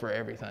lookup for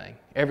everything.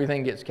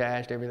 Everything gets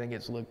cached, everything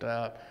gets looked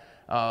up.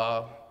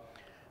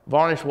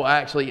 Varnish will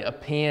actually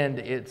append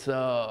its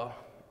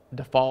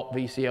default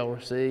VCL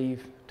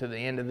receive to the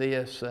end of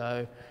this,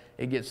 so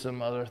it gets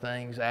some other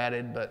things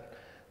added, but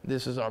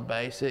this is our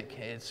basic.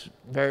 It's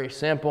very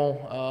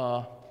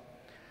simple,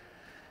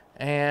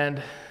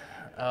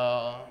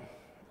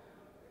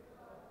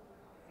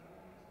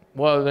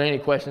 well, are there any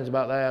questions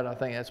about that? I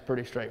think that's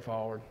pretty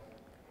straightforward.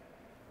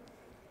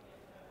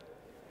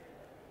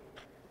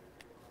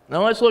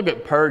 Now let's look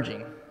at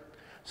purging.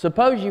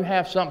 Suppose you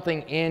have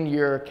something in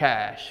your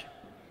cache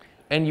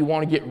and you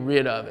want to get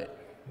rid of it.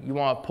 You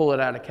want to pull it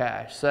out of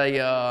cache. Say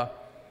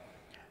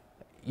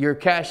you're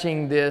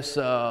caching this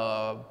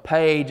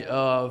page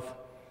of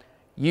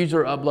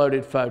user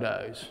uploaded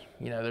photos.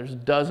 There's a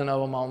dozen of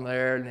them on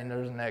there, and then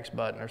there's a next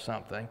button or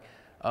something.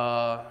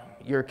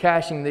 You're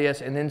caching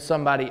this, and then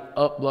somebody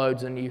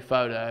uploads a new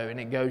photo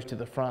and it goes to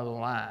the front of the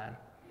line.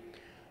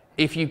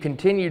 If you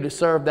continue to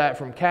serve that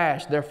from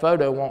cache, their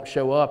photo won't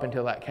show up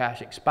until that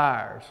cache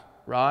expires,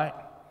 right?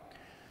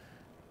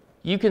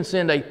 You can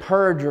send a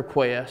purge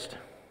request,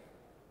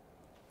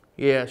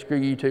 Yeah, screw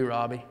you too,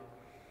 Robbie.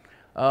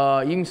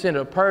 You can send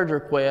a purge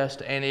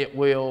request and it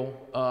will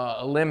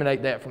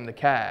eliminate that from the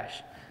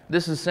cache.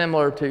 This is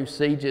similar to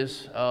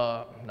Siege's,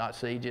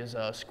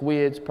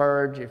 Squid's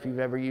purge, if you've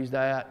ever used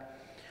that.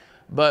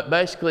 But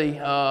basically,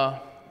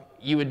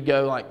 you would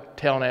go like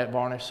telnet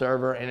Varnish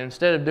server, and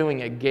instead of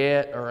doing a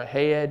get or a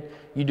head,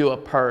 you do a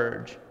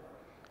purge.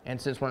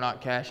 And since we're not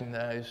caching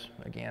those,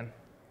 again,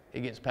 it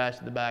gets passed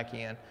to the back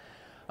end.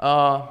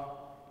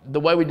 The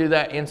way we do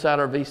that inside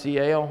our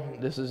VCL,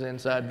 this is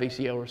inside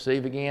VCL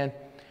receive again.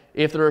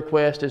 If the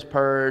request is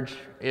purged,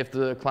 if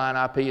the client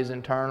IP is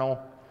internal,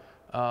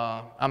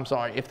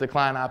 if the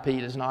client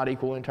IP does not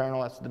equal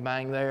internal, that's the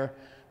bang there,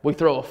 we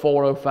throw a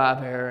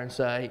 405 error and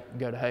say,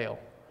 go to hell.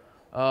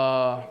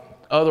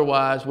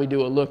 Otherwise, we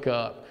do a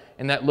lookup,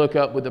 and that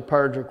lookup with the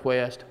purge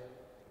request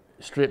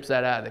strips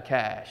that out of the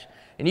cache.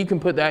 And you can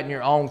put that in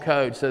your own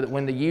code so that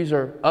when the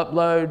user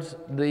uploads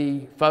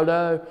the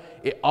photo,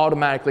 it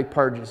automatically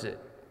purges it.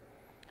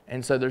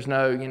 And so there's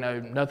no,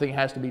 nothing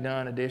has to be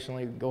done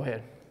additionally. Go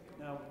ahead.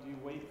 Now, do you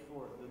wait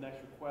for the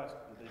next request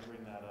that they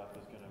bring that up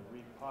is going to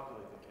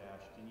repopulate the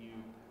cache? Can you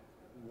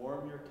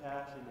warm your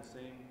cache in the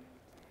same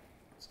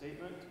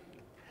statement?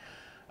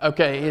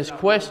 Okay, his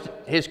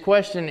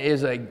question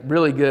is a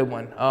really good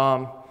one.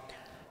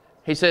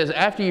 He says,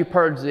 after you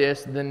purge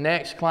this, the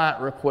next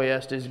client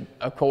request is,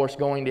 of course,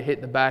 going to hit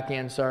the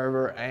back-end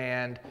server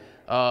and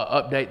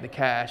update the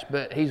cache.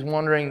 But he's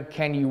wondering,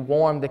 can you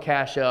warm the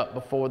cache up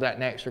before that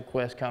next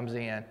request comes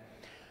in?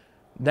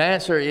 The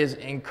answer is,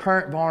 in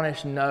current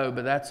Varnish, no,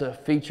 but that's a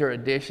feature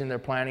addition they're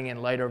planning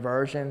in later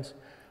versions.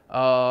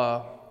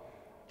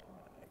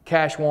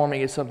 Cache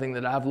warming is something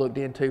that I've looked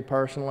into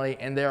personally,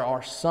 and there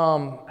are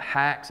some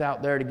hacks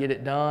out there to get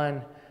it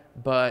done,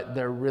 but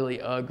they're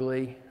really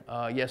ugly.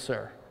 Yes,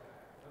 sir.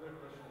 Another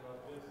question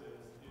about this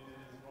is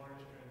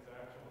Varnish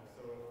transactional?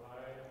 So if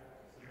I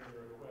submit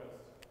a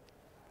request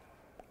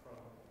from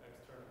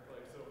external, so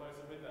if I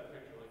submit that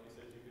picture, like you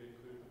said, you could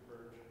include the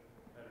purge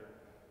header.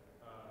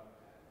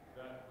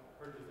 That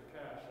purges the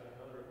cache, and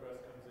another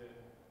request comes in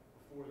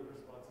before the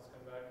responses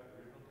come back to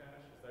the original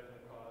cache. Is that going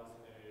to cause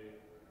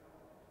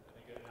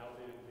an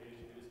outdated page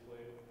to be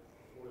displayed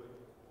before the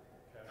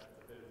cache is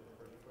updated with the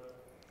purge request?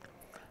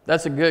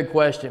 That's a good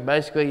question.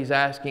 Basically, he's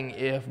asking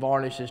if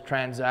Varnish is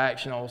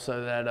transactional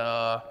so that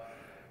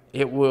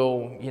it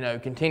will,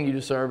 continue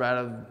to serve out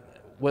of,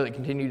 will it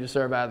continue to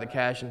serve out of the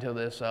cache until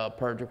this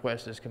purge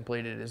request is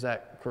completed? Is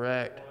that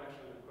correct? Well,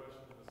 actually, the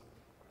question is,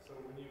 so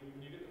when you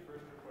get the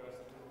first request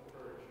through the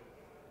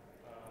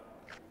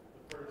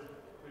purge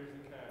clears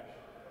the cache.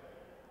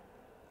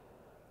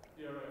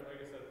 Yeah, right. I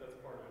guess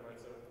that's part of it, right?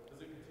 So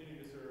does it continue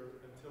to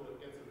serve until it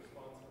gets a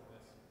response from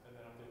this and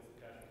then updates the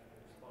cache with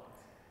the response?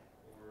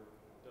 Or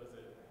does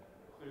it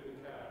clear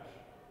the cache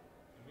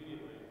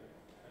immediately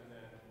and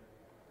then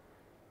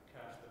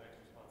cache the next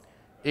response?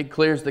 It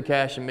clears the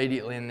cache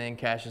immediately and then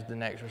caches the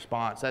next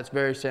response. That's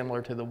very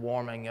similar to the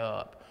warming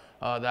up.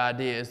 The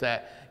idea is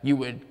that you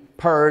would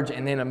purge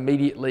and then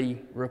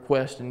immediately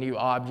request a new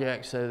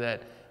object so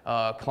that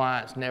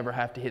clients never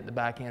have to hit the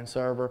back-end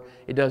server.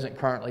 It doesn't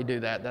currently do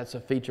that. That's a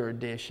feature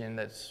addition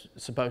that's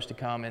supposed to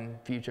come in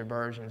future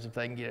versions if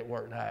they can get it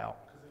worked out.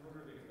 Because in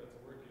order to get that to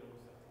work, you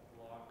almost have to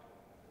block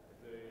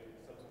the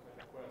subsequent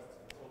requests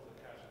until the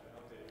cache has been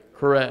updated.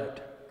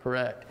 Correct,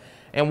 correct.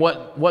 And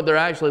what they're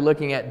actually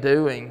looking at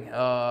doing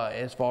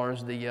as far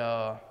as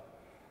the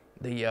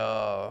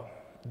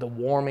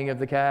warming of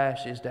the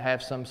cache is to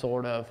have some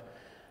sort of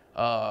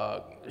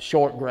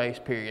short grace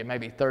period,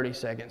 maybe 30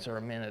 seconds or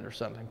a minute or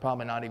something,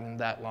 probably not even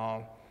that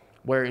long,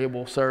 where it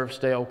will serve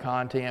stale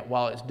content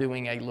while it's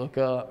doing a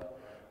lookup.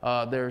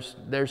 There's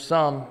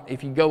some,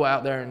 if you go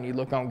out there and you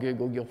look on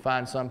Google, you'll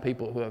find some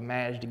people who have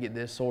managed to get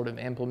this sort of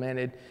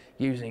implemented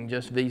using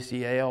just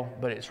VCL,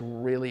 but it's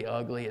really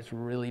ugly, it's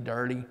really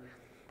dirty.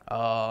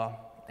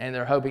 And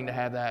they're hoping to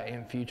have that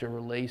in future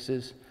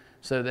releases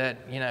so that,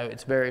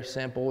 it's very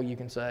simple. You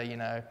can say,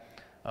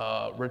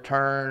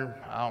 return,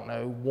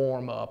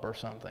 warm up or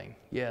something.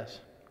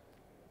 Yes?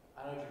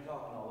 I know what you're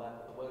talking all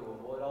that, but the way to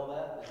avoid all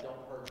that is don't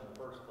purge in the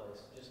first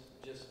place.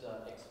 Just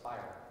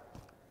expire.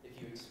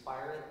 If you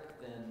expire it,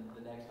 then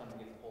the next time it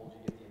gets pulled, you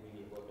get the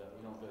immediate lookup.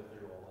 You don't go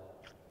through all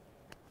that.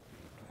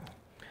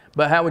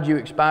 But how would you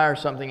expire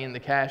something in the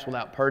cache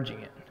without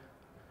purging it?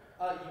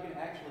 You can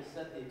actually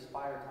set the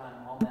expire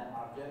time on that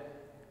object.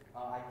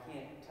 I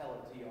can't tell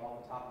it to you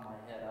off the top of my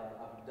head.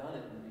 I've done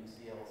it in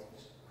VCL, so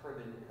just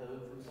crib in code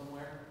from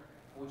somewhere.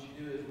 What you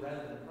do is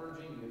rather than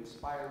purging, you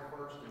expire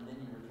first and then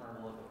you return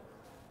a lookup.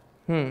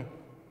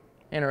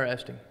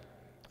 Interesting.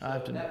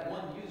 So that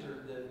one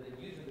user, the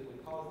user that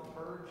would cause the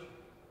purge,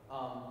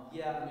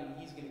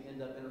 he's going to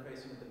end up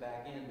interfacing with the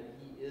back end, but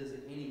he is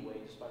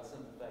anyway, just by the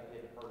simple fact that he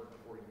had a purge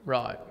before you.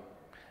 Right.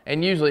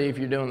 And usually if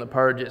you're doing the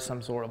purge, it's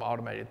some sort of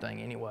automated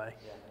thing anyway.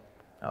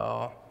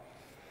 Yeah.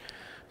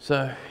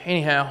 So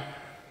anyhow,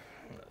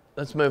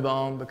 let's move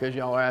on because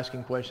y'all are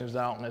asking questions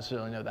that I don't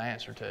necessarily know the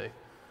answer to.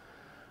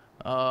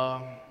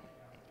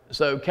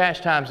 So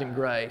cache times and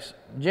grace.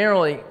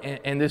 Generally,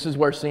 and this is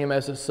where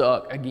CMSs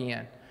suck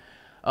again,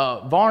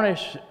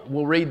 Varnish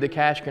will read the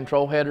cache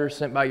control headers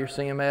sent by your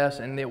CMS,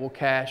 and it will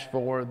cache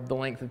for the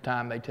length of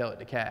time they tell it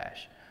to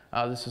cache.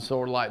 This is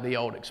sort of like the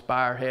old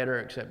expire header,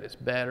 except it's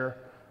better.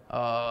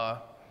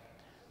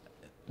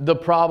 The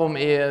problem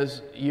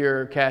is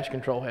your cache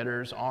control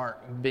headers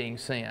aren't being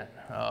sent.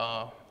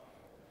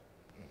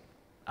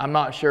 I'm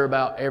not sure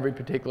about every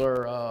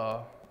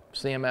particular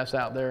CMS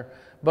out there,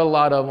 but a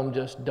lot of them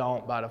just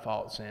don't by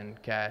default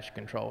send cache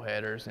control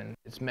headers, and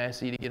it's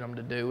messy to get them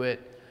to do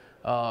it.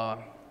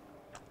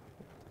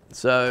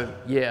 So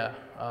yeah,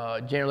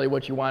 generally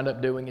what you wind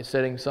up doing is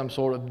setting some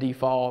sort of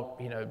default,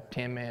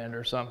 10-minute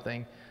or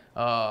something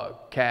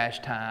cache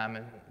time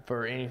and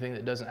for anything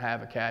that doesn't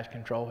have a cache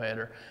control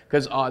header,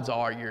 because odds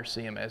are your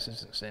CMS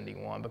isn't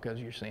sending one because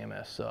your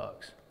CMS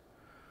sucks.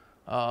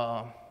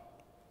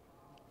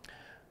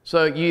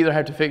 So you either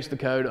have to fix the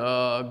code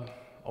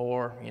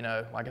or,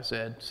 like I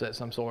said, set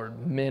some sort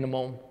of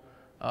minimum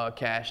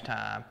cache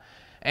time.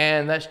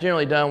 And that's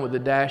generally done with the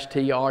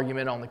 -T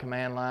argument on the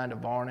command line to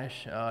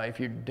Varnish.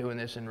 If you're doing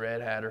this in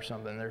Red Hat or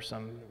something, there's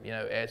some,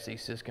 etsy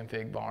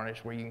sysconfig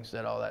Varnish where you can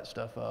set all that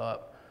stuff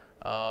up.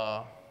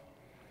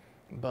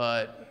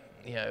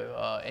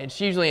 It's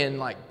usually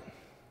in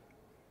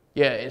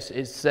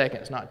it's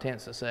seconds, not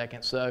tenths of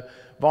seconds. So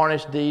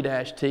Varnish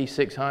D-T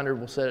 600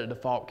 will set a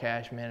default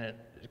cache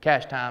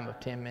time of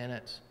 10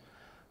 minutes.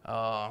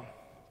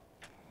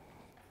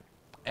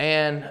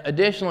 And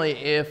additionally,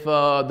 if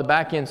the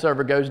backend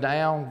server goes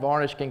down,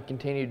 Varnish can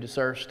continue to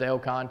serve stale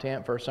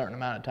content for a certain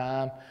amount of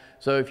time.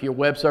 So if your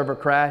web server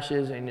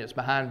crashes and it's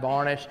behind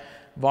Varnish,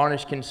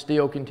 Varnish can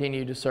still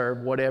continue to serve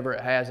whatever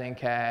it has in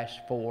cache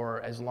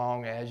for as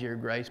long as your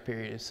grace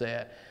period is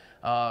set.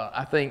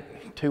 I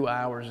think 2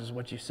 hours is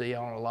what you see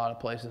on a lot of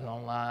places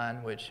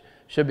online, which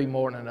should be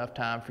more than enough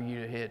time for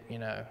you to hit,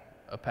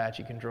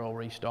 Apache control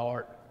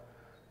restart.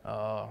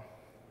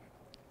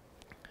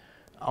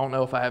 I don't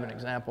know if I have an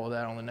example of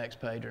that on the next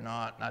page or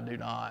not. I do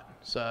not.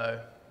 So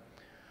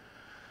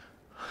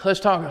let's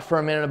talk for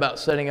a minute about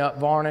setting up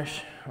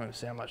Varnish. Let me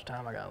see how much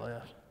time I got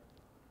left.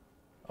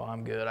 Oh,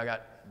 I'm good. I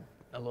got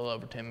a little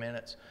over 10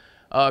 minutes.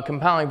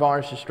 Compiling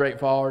Varnish is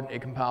straightforward.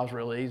 It compiles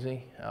real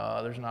easy.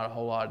 There's not a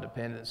whole lot of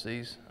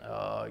dependencies.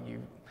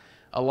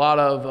 A lot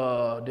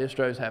of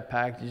distros have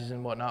packages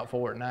and whatnot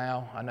for it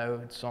now. I know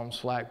it's on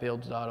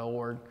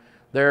slackbuilds.org.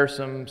 There are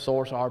some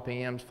source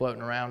RPMs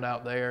floating around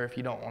out there if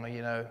you don't want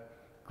to,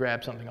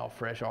 grab something off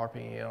Fresh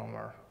RPM,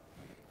 or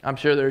I'm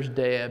sure there's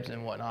Debs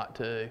and whatnot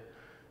too.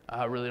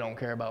 I really don't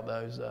care about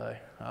those though.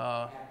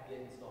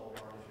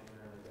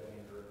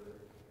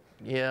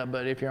 Yeah,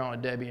 but if you're on a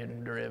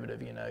Debian derivative,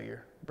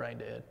 you're brain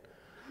dead.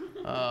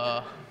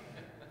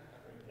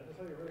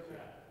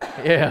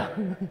 Yeah. Yeah,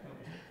 when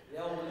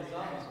the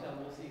zombies come,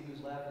 we'll see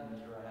who's laughing,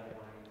 Mr. I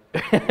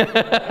have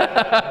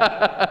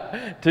a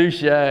brain.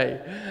 Touche.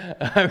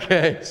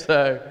 Okay,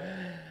 so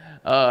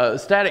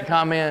static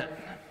content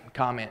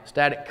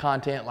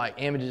like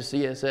images,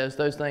 CSS,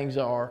 those things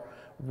are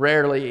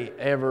rarely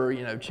ever,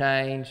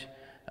 change.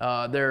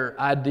 They're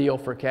ideal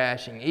for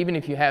caching. Even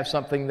if you have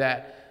something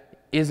that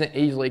isn't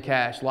easily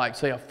cached, like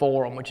say a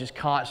forum, which is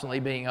constantly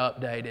being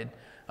updated,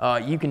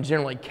 you can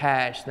generally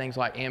cache things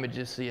like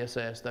images,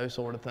 CSS, those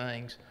sort of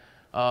things.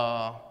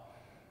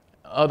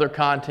 Other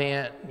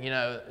content,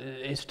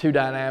 it's too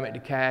dynamic to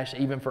cache,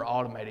 even for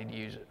automated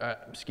users.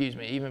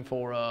 Even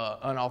for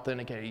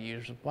unauthenticated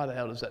users. Why the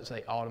hell does that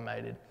say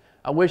automated?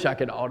 I wish I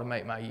could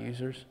automate my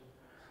users.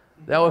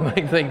 That would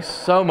make things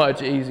so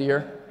much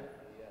easier.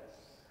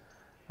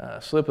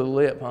 Slip of the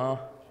lip, huh?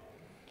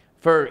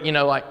 For,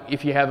 like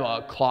if you have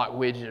a clock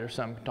widget or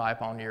some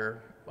type on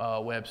your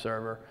web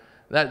server,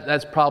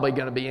 that's probably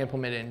going to be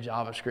implemented in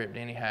JavaScript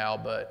anyhow,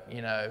 but,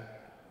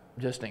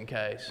 just in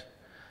case.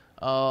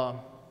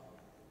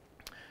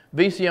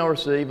 VCL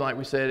receive, like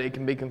we said, it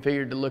can be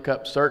configured to look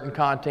up certain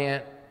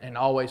content and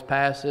always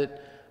pass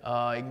it.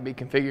 It can be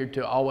configured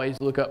to always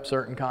look up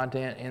certain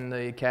content in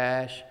the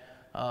cache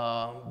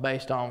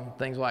based on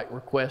things like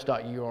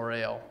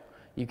request.url.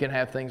 You can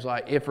have things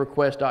like if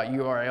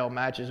request.url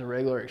matches a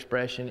regular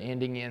expression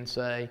ending in,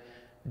 say,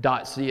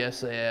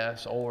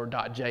 .css or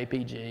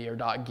 .jpg or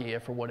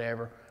 .gif or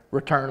whatever,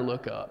 return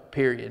lookup,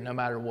 period, no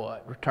matter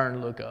what,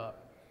 return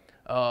lookup.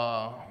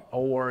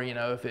 Or,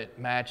 if it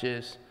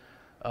matches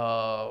 /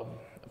 do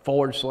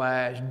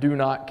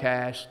not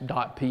cache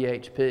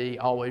 .php,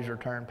 always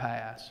return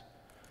pass.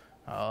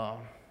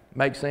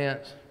 Make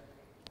sense?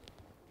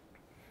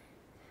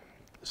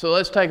 So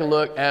let's take a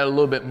look at a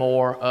little bit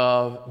more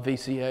of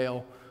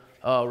VCL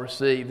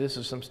receive. This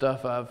is some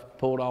stuff I've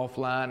pulled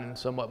offline and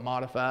somewhat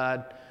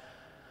modified.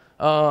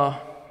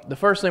 The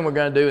first thing we're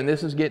going to do, and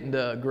this is getting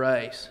to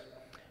grace,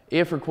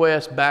 if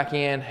request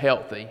backend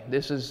healthy.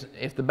 This is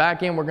if the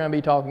backend we're going to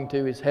be talking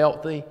to is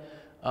healthy,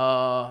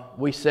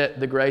 we set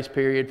the grace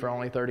period for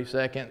only 30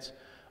 seconds.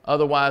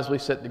 Otherwise, we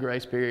set the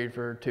grace period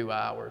for 2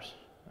 hours.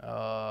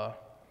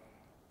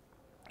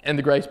 And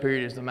the grace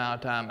period is the amount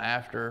of time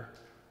after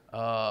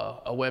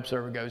a web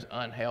server goes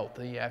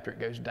unhealthy, after it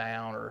goes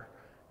down or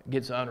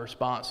gets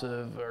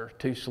unresponsive or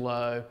too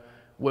slow.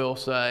 will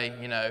say,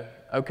 you know,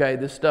 okay,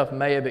 this stuff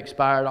may have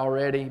expired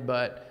already,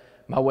 but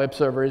my web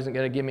server isn't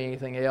going to give me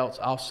anything else.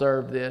 I'll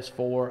serve this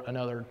for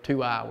another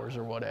 2 hours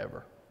or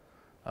whatever.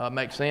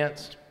 Make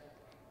sense?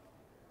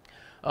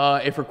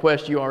 If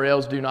request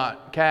URLs do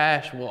not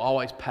cache, we'll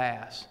always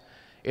pass.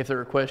 If the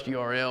request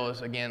URL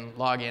is, again,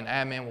 login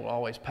admin, we'll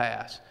always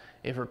pass.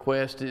 If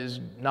request is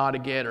not a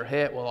get or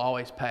het, we'll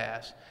always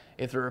pass.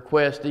 If the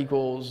request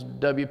equals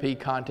WP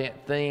content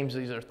themes,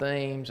 these are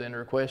themes, and the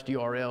request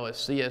URL is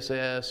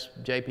CSS,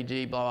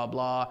 JPG, blah,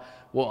 blah, blah,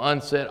 we'll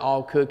unset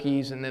all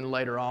cookies, and then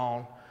later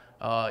on,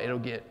 it'll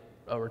get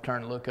a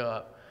return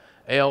lookup.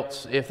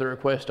 Else, if the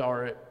request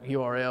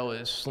URL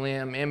is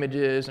slim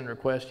images and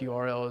request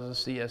URL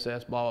is a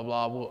CSS, blah,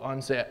 blah, blah, we'll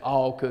unset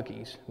all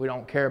cookies. We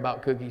don't care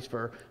about cookies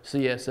for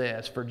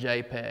CSS, for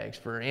JPEGs,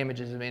 for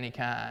images of any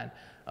kind.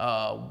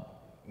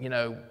 You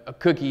know, a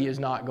cookie is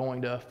not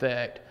going to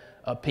affect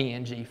a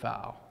PNG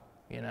file,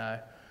 you know.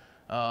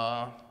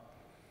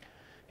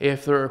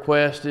 If the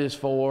request is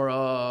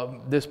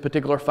for this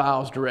particular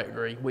files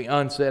directory, we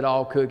unset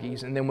all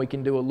cookies, and then we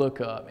can do a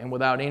lookup. And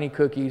without any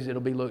cookies,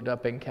 it'll be looked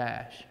up in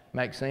cache.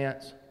 Make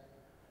sense?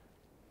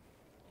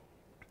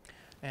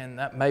 And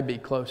that may be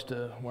close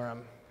to where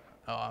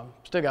I'm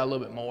still got a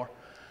little bit more.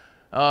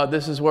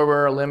 This is where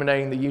we're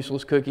eliminating the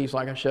useless cookies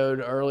like I showed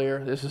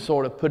earlier. This is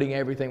sort of putting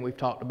everything we've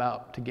talked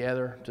about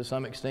together to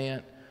some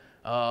extent.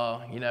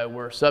 You know,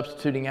 we're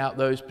substituting out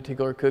those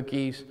particular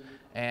cookies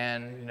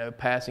and, you know,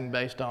 passing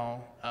based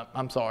on,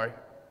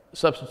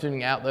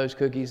 substituting out those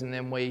cookies, and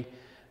then we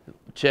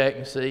check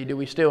and see, do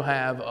we still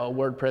have a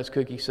WordPress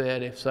cookie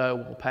set? If so,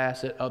 we'll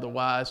pass it.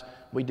 Otherwise,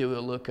 we do a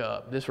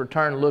lookup. This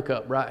return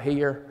lookup right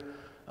here,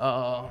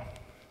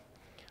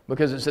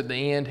 because it's at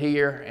the end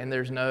here and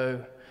there's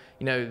no,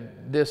 you know,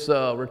 this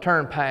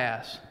return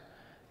pass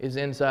is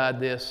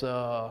inside this,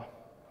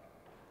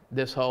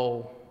 this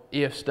whole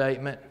if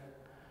statement.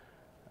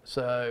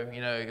 So,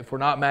 you know, if we're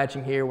not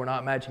matching here, we're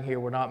not matching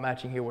here, we're not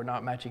matching here, we're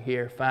not matching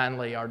here,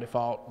 finally our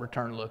default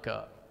return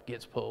lookup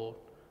gets pulled.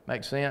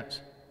 Make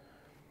sense?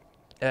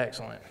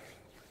 Excellent.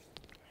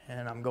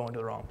 And I'm going to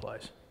the wrong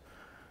place.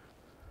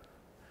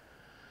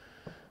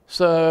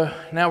 So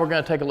now we're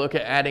going to take a look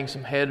at adding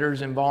some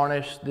headers in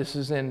Varnish. This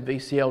is in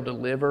VCL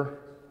Deliver.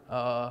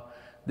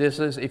 This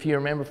is, if you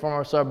remember from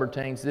our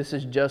subroutines, this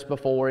is just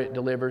before it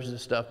delivers the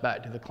stuff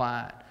back to the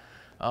client.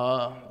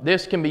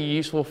 This can be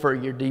useful for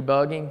your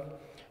debugging.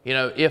 You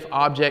know, if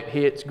object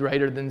hits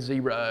greater than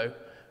 0,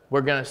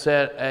 we're going to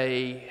set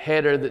a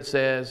header that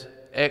says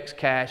X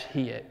cache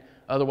hit.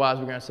 Otherwise,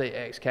 we're going to say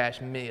X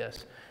cache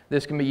miss.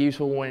 This can be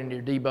useful when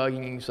you're debugging.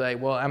 You can say,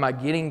 well, am I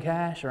getting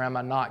cache or am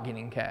I not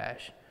getting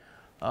cache?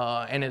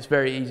 And it's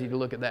very easy to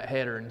look at that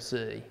header and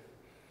see.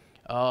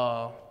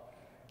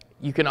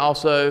 You can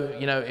also,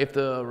 you know, if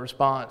the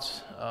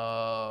response,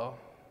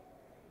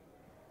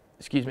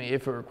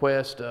 if a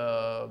request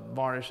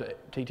Varnish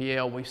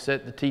TTL, we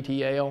set the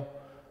TTL.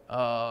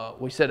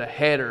 We set a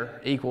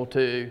header equal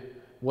to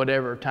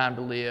whatever time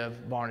to live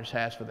Varnish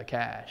has for the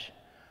cache.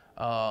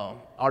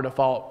 Our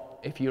default,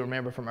 if you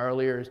remember from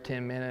earlier, is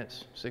 10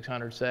 minutes,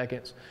 600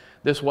 seconds.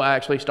 This will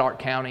actually start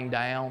counting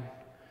down.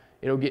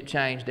 It'll get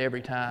changed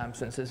every time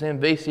since it's in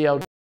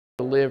VCL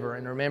Deliver.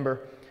 And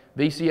remember,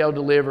 VCL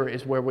Deliver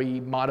is where we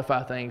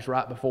modify things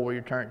right before we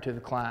return it to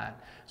the client.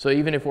 So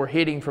even if we're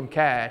hitting from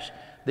cache,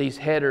 these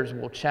headers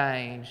will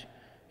change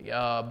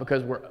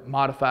because we're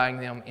modifying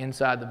them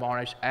inside the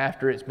Varnish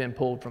after it's been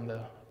pulled from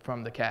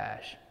the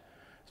cache.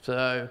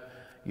 So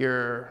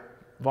your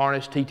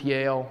Varnish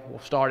TTL will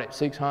start at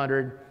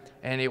 600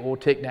 and it will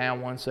tick down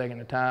 1 second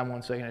at a time,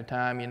 1 second at a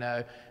time. You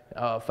know,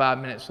 5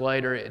 minutes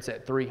later it's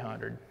at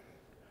 300.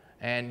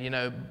 And, you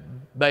know,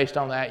 based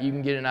on that, you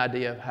can get an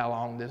idea of how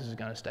long this is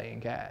going to stay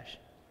in cache.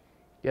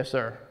 Yes,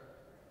 sir?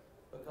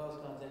 Because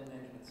content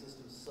management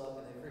systems suck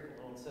and they frequently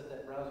don't set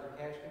that browser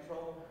cache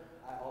control,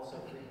 I also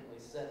frequently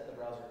set the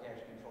browser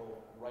cache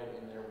control right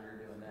in there where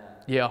you're doing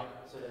that. Yeah.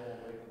 So they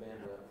won't break the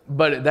bandwidth.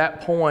 But at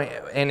that point,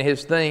 and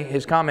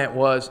his comment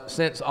was,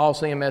 since all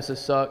CMSs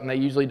suck and they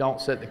usually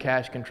don't set the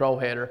cache control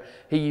header,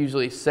 he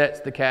usually sets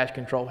the cache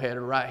control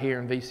header right here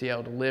in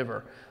VCL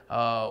Deliver.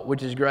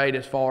 Which is great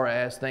as far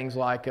as things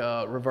like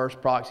reverse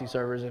proxy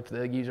servers. If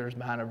the user is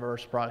behind a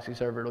reverse proxy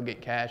server, it'll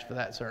get cached for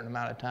that certain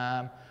amount of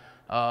time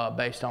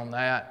based on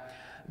that.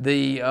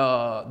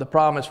 The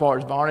problem as far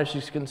as Varnish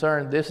is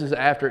concerned, this is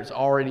after it's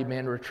already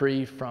been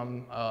retrieved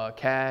from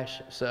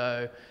cache.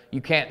 So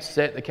you can't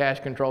set the cache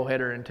control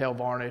header and tell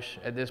Varnish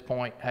at this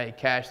point, hey,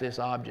 cache this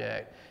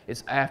object.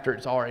 It's after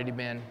it's already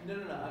been... No.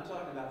 I'm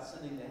talking about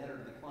sending the header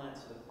to the client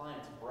so the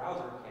client's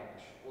browser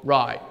cache will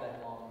Right. take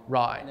that long.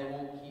 Right. And they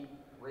won't keep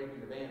breaking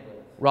your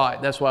bandwidth.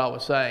 Right, that's what I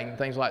was saying.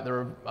 Things like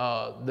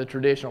the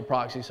traditional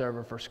proxy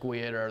server for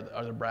Squid or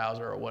the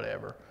browser or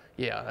whatever.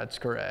 Yeah, that's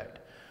correct.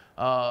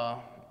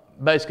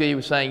 Basically, he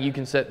was saying you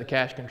can set the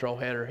cache control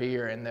header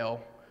here, and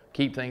they'll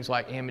keep things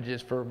like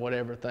images for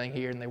whatever thing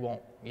here, and they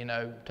won't, you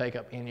know, take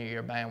up any of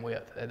your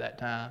bandwidth at that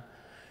time,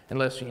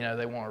 unless, you know,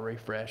 they want to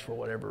refresh for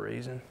whatever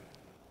reason.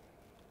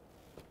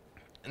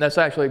 And that's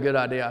actually a good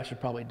idea. I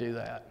should probably do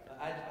that.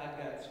 I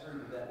got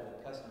screwed with that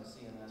with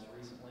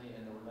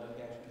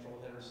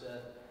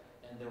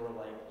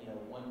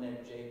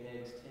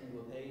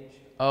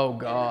Oh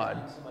God.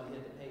 Every time somebody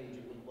hit the page,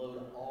 it would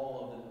load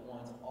all of them at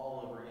once,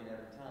 all over again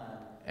every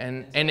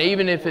time. And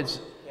even if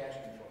it's cache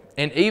control.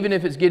 and even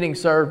if it's getting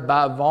served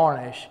by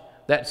Varnish,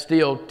 that's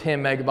still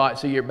 10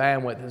 megabytes of your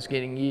bandwidth that's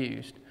getting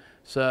used.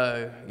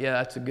 So yeah,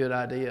 that's a good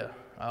idea.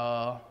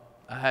 I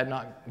had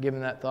not given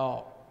that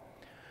thought.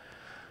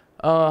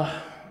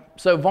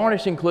 So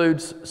Varnish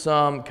includes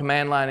some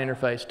command line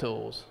interface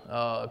tools,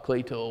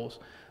 CLI tools.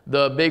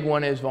 The big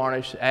one is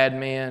Varnish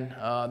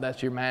Admin.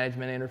 That's your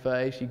management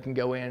interface. You can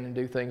go in and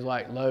do things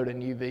like load a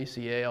new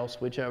VCL,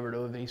 switch over to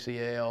a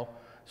VCL,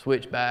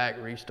 switch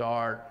back,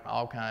 restart,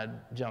 all kind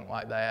of junk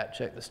like that,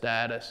 check the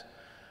status.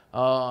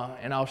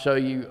 And I'll show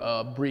you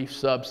a brief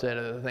subset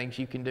of the things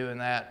you can do in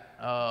that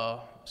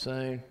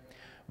soon.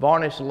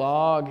 Varnish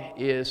log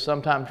is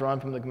sometimes run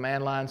from the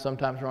command line,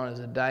 sometimes run as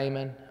a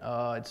daemon.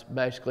 It's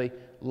basically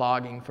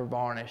logging for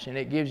Varnish, and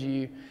it gives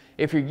you,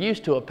 if you're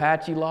used to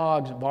Apache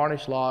logs,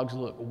 Varnish logs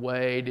look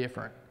way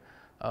different.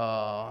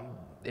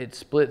 It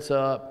splits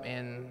up,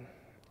 and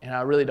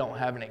I really don't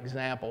have an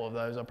example of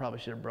those. I probably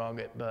should have brought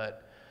it,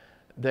 but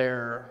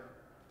they're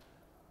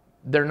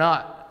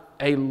not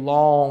a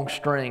long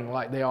string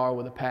like they are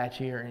with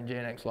Apache or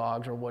Nginx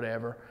logs or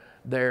whatever.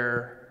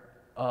 They're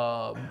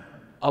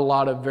a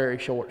lot of very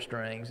short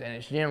strings, and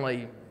it's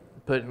generally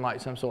put in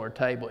like some sort of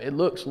table. It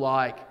looks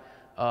like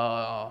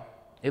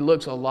it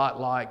looks a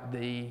lot like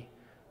the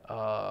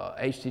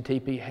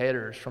HTTP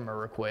headers from a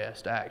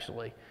request,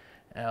 actually,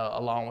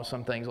 along with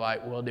some things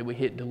like, well, did we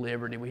hit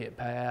deliver? Did we hit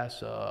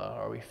pass?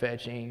 Are we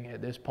fetching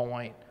at this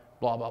point?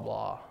 Blah blah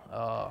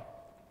blah.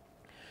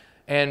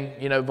 And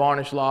you know,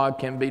 Varnish log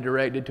can be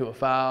directed to a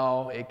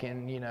file. It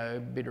can, you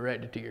know, be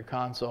directed to your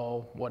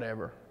console,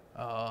 whatever.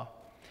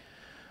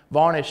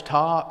 Varnish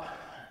top,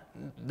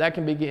 that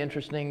can be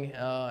interesting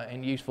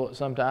and useful at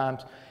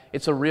sometimes.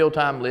 It's a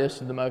real-time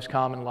list of the most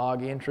common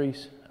log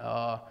entries.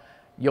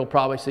 You'll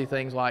probably see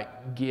things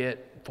like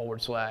git /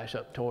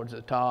 up towards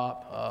the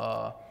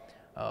top.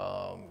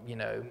 You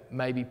know,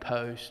 maybe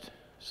post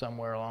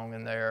somewhere along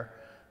in there.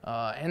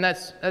 And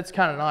that's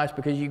kind of nice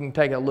because you can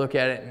take a look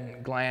at it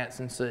and glance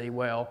and see,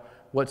 well,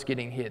 what's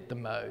getting hit the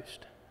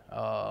most.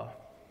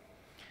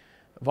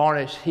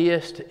 Varnish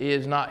hist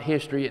is not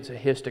history, it's a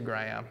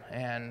histogram,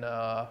 and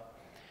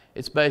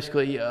it's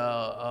basically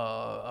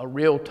a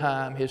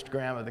real-time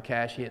histogram of the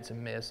cache hits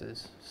and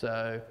misses.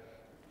 So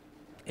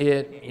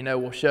it, you know,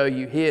 will show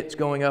you hits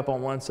going up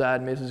on one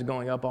side, misses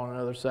going up on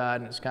another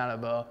side, and it's kind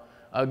of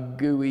a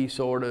GUI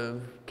sort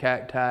of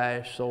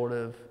cacti-ish sort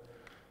of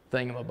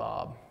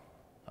thingamabob.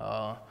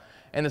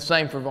 And the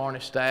same for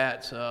Varnish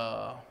stats,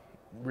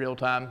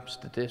 real-time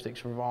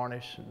statistics for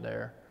Varnish,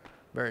 they're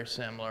very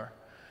similar.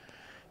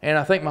 And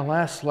I think my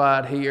last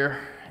slide here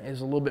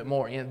is a little bit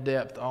more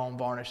in-depth on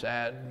Varnish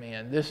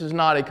admin. This is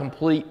not a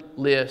complete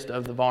list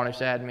of the Varnish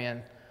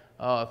admin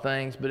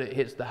things, but it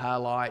hits the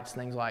highlights,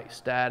 things like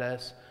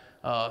status,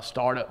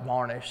 startup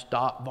Varnish,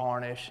 stop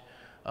Varnish,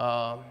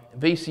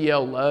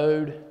 VCL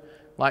load.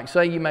 Like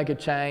say you make a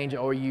change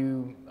or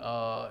you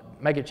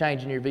make a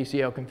change in your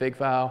VCL config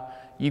file,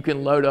 you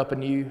can load up a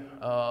new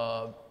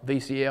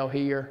VCL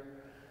here,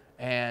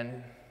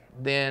 and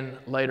then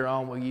later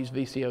on we'll use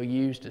VCL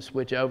use to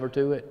switch over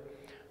to it.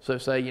 So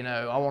say, you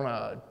know, I want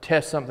to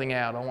test something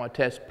out. I want to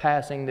test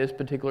passing this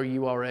particular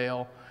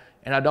URL,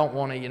 and I don't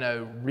want to, you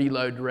know,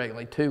 reload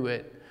directly to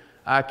it.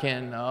 I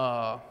can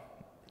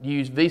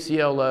use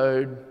VCL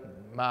load,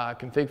 my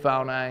config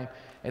file name,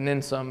 and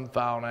then some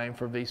file name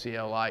for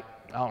VCL, like,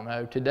 I don't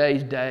know,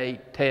 today's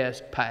date,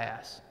 test,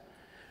 pass.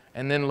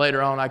 And then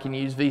later on I can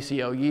use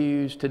VCL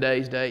use,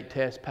 today's date,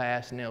 test,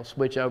 pass, and it'll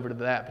switch over to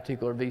that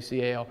particular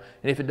VCL.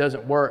 And if it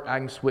doesn't work, I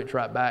can switch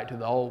right back to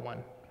the old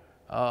one.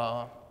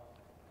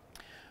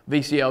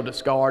 VCL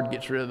discard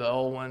gets rid of the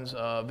old ones.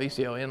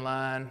 VCL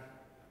inline,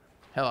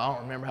 hell, I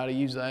don't remember how to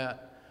use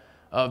that.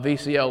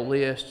 VCL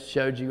list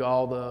showed you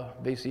all the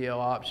VCL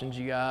options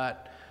you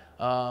got.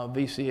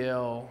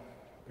 VCL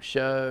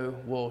show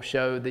will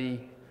show the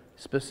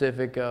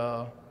specific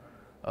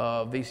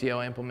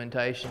VCL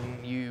implementation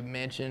you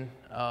mentioned.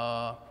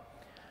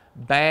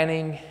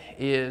 Banning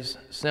is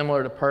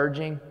similar to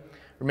purging.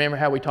 Remember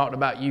how we talked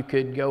about you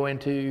could go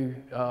into,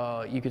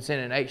 you could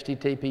send an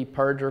HTTP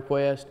purge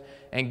request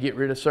and get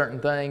rid of certain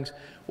things?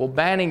 Well,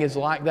 banning is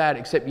like that,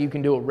 except you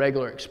can do a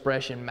regular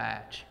expression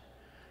match.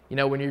 You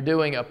know, when you're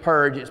doing a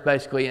purge, it's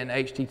basically an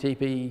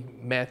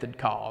HTTP method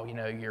call. You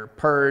know, your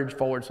purge /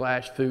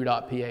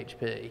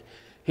 foo.php.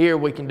 Here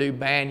we can do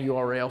ban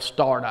URL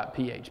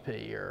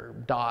star.php or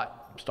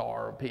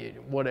 .star or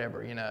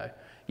whatever, you know.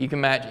 You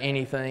can match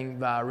anything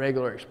by a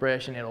regular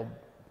expression,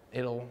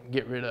 it'll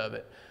get rid of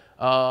it.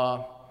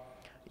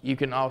 You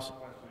can also...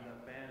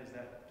 Ban, does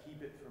that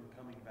keep it from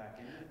coming back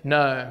in?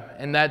 No,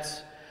 and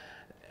that's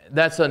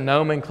a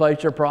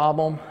nomenclature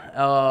problem.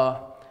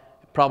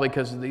 Probably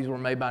because these were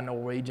made by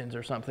Norwegians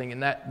or something,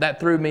 and that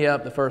threw me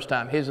up the first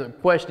time. His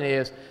question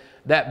is,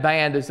 that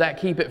ban, does that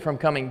keep it from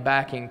coming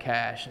back in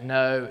cache?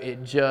 No,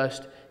 it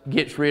just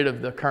gets rid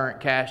of the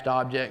current cached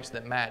objects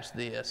that match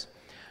this.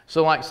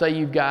 So like say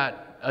you've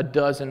got a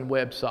dozen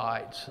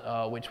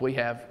websites, which we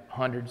have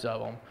hundreds of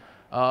them.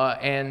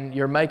 and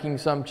you're making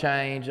some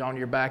change on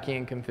your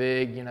back-end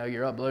config, you know,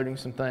 you're uploading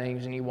some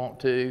things and you want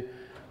to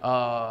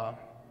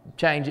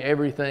change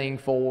everything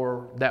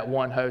for that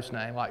one host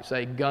name, like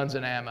say Guns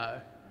and Ammo.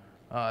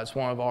 It's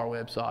one of our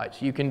websites.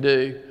 You can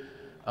do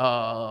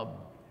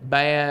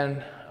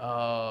ban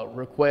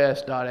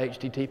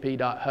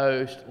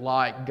request.http.host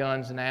like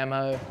Guns and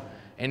Ammo,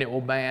 and it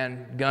will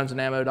ban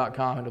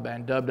gunsandammo.com, it'll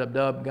ban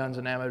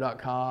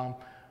www.gunsandammo.com,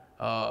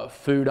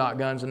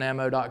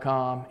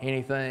 foo.gunsandammo.com,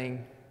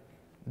 anything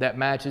that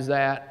matches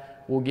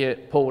that will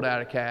get pulled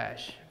out of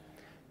cache.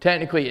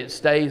 Technically it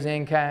stays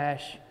in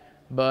cache,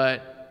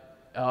 but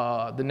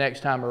the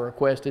next time a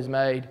request is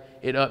made,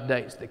 it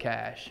updates the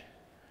cache.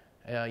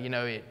 You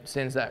know, it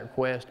sends that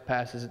request,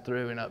 passes it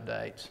through, and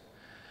updates.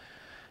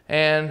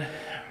 And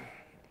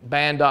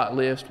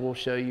ban.list will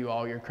show you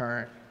all your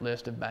current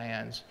list of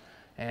bans.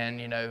 And,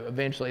 you know,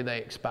 eventually they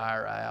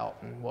expire out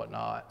and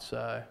whatnot.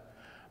 So,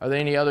 are there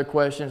any other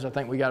questions? I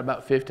think we got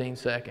about 15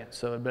 seconds,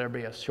 so it better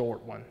be a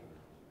short one.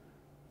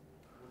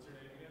 What's your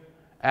name again?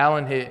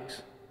 Alan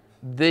Hicks.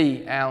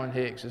 The Alan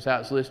Hicks is how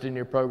it's listed in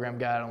your program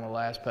guide on the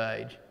last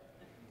page.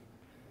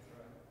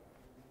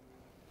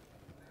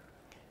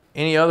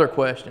 Any other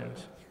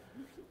questions?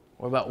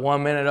 We're about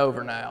 1 minute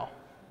over now.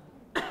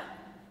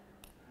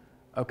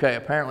 Okay,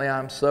 apparently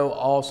I'm so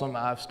awesome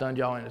I've stunned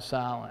y'all into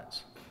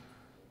silence.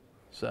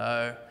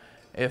 So,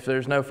 if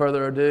there's no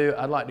further ado,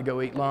 I'd like to go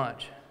eat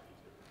lunch.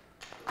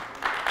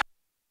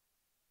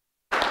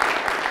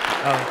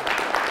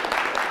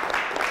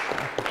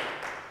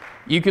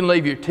 You can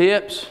leave your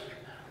tips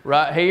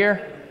right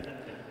here.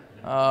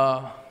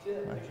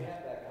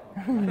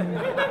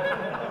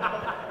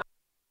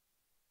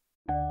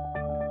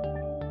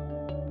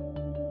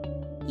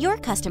 Your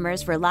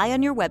customers rely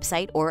on your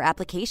website or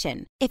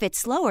application. If it's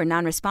slow or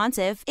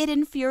non-responsive, it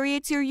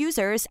infuriates your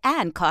users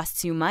and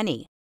costs you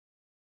money.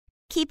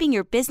 Keeping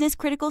your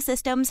business-critical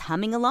systems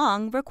humming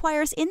along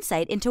requires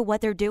insight into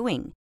what they're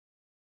doing.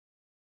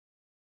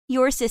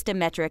 Your system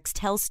metrics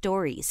tell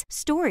stories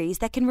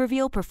that can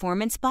reveal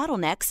performance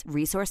bottlenecks,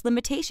 resource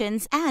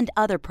limitations, and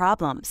other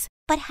problems.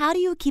 But how do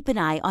you keep an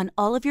eye on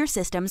all of your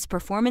system's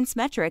performance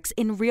metrics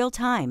in real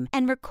time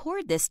and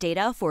record this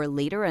data for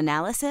later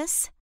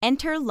analysis?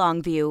 Enter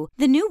Longview,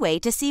 the new way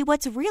to see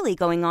what's really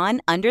going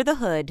on under the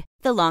hood.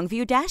 The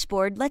Longview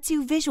dashboard lets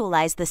you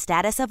visualize the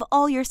status of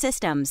all your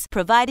systems,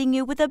 providing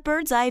you with a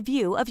bird's-eye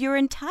view of your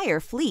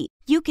entire fleet.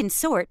 You can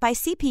sort by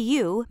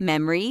CPU,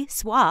 memory,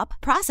 swap,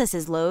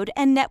 processes load,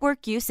 and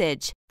network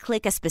usage.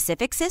 Click a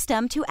specific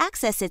system to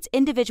access its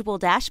individual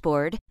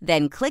dashboard,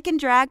 then click and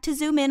drag to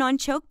zoom in on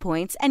choke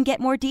points and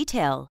get more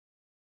detail.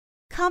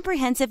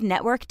 Comprehensive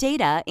network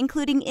data,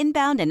 including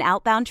inbound and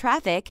outbound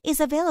traffic,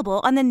 is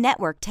available on the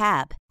Network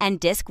tab,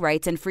 and disk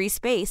writes and free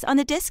space on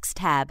the Disks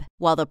tab,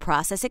 while the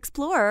Process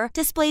Explorer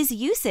displays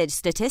usage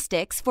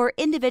statistics for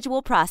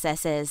individual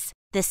processes.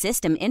 The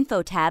System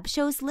Info tab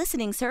shows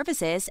listening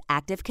services,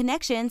 active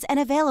connections, and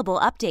available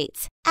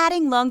updates.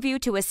 Adding Longview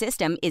to a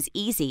system is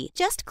easy.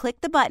 Just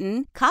click the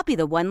button, copy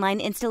the one-line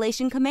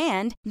installation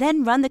command,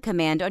 then run the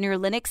command on your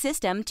Linux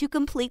system to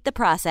complete the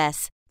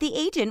process. The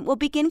agent will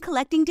begin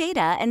collecting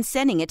data and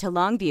sending it to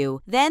Longview.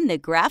 Then the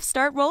graphs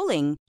start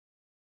rolling.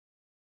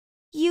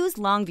 Use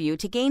Longview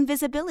to gain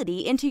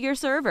visibility into your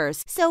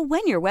servers, so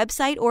when your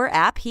website or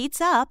app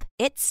heats up,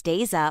 it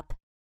stays up.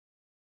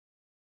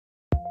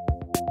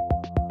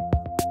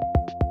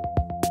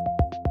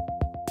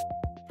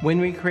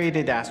 When we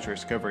created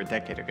Asterisk over a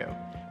decade ago,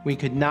 we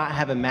could not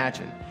have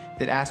imagined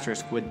that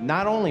Asterisk would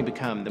not only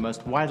become the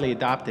most widely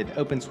adopted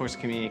open source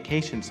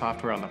communication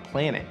software on the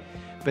planet,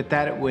 but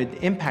that it would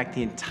impact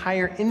the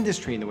entire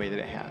industry in the way that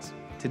it has.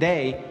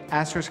 Today,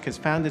 Asterisk has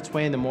found its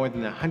way into more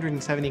than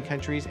 170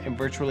 countries and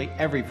virtually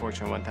every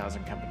Fortune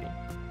 1000 company.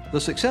 The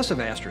success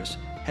of Asterisk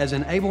has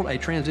enabled a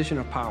transition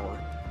of power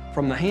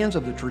from the hands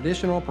of the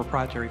traditional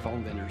proprietary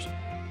phone vendors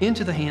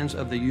into the hands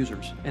of the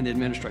users and the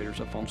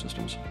administrators of phone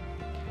systems.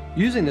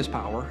 Using this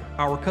power,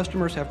 our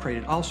customers have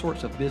created all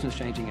sorts of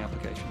business-changing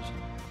applications,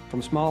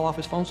 from small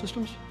office phone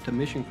systems to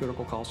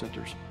mission-critical call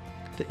centers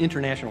to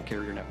international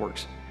carrier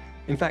networks.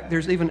 In fact,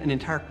 there's even an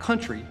entire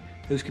country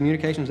whose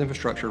communications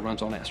infrastructure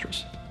runs on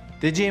Asterisk.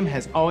 Digium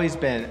has always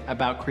been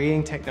about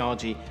creating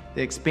technology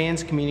that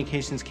expands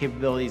communications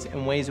capabilities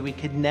in ways that we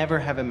could never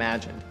have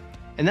imagined.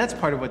 And that's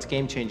part of what's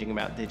game-changing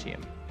about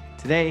Digium.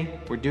 Today,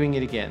 we're doing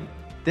it again,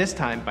 this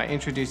time by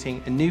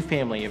introducing a new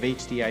family of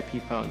HD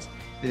IP phones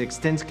that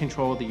extends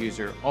control of the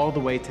user all the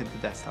way to the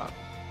desktop.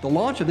 The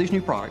launch of these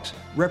new products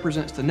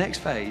represents the next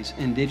phase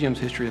in Digium's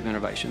history of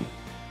innovation.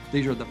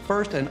 These are the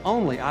first and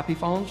only IP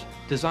phones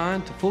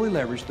designed to fully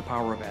leverage the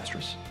power of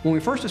Asterisk. When we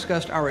first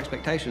discussed our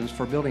expectations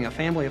for building a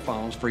family of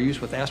phones for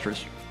use with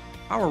Asterisk,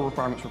 our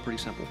requirements were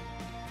pretty simple.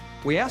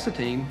 We asked the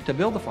team to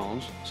build the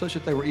phones such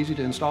that they were easy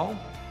to install,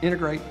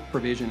 integrate,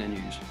 provision, and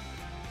use.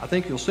 I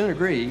think you'll soon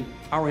agree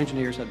our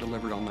engineers have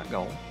delivered on that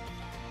goal.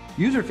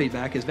 User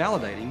feedback is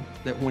validating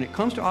that when it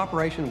comes to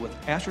operation with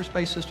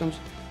Asterisk-based systems,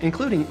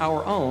 including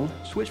our own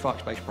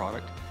SwitchVox-based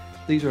product,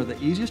 these are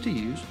the easiest to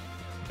use,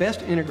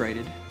 best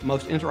integrated,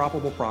 most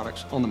interoperable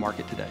products on the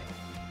market today.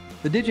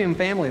 The Digium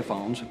family of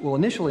phones will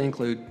initially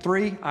include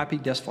 3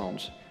 IP desk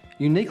phones,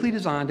 uniquely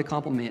designed to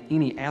complement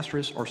any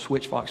Asterisk or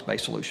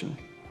Switchvox-based solution.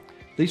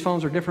 These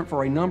phones are different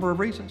for a number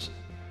of reasons.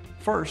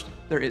 First,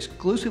 they're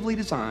exclusively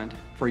designed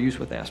for use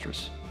with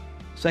Asterisk.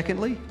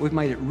 Secondly, we've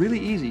made it really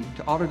easy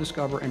to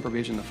auto-discover and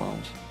provision the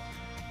phones.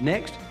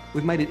 Next,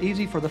 we've made it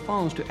easy for the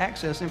phones to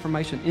access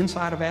information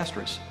inside of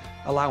Asterisk,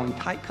 allowing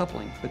tight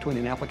coupling between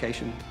an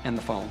application and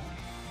the phone.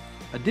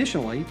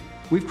 Additionally,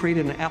 we've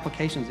created an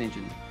applications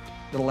engine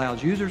that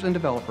allows users and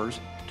developers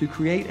to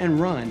create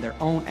and run their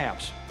own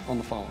apps on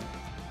the phone.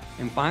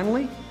 And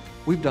finally,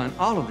 we've done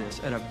all of this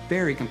at a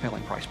very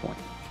compelling price point.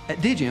 At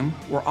Digium,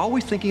 we're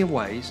always thinking of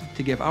ways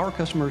to give our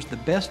customers the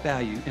best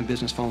value in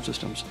business phone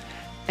systems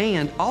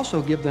and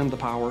also give them the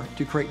power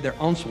to create their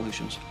own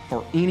solutions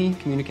for any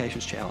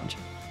communications challenge.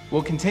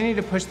 We'll continue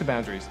to push the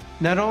boundaries,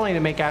 not only to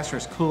make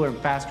Asterisk cooler,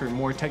 faster, and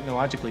more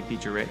technologically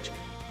feature-rich,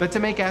 but to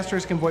make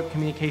Asterisk and VoIP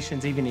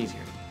communications even easier.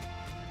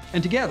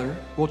 And together,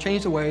 we'll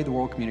change the way the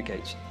world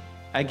communicates.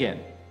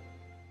 Again.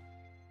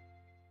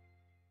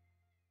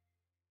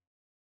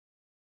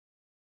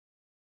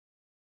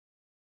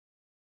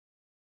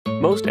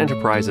 Most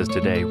enterprises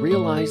today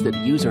realize that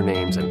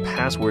usernames and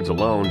passwords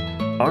alone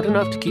aren't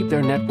enough to keep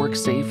their network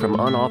safe from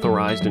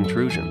unauthorized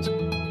intrusions.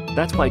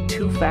 That's why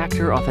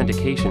two-factor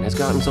authentication has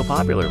gotten so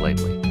popular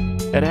lately.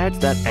 It adds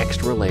that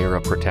extra layer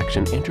of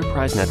protection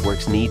enterprise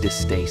networks need to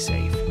stay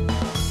safe.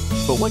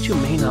 But what you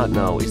may not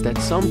know is that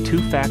some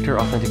two-factor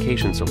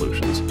authentication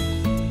solutions,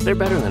 they're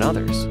better than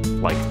others,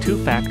 like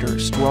two-factor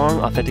strong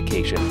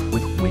authentication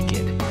with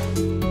Wicked.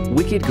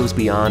 Wicked goes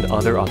beyond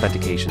other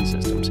authentication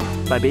systems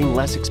by being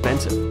less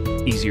expensive,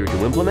 easier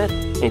to implement,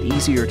 and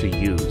easier to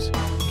use,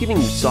 giving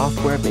you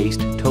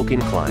software-based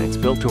token clients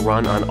built to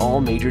run on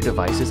all major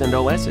devices and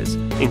OSs,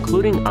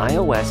 including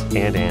iOS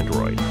and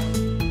Android.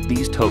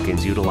 These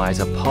tokens utilize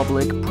a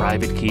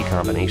public-private key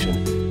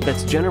combination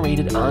that's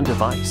generated on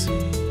device,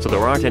 so there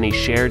aren't any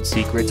shared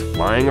secrets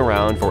flying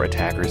around for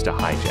attackers to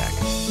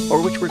hijack,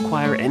 or which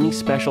require any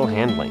special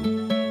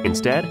handling.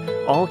 Instead,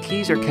 all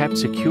keys are kept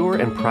secure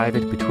and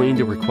private between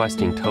the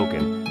requesting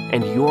token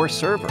and your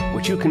server,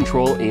 which you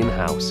control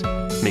in-house,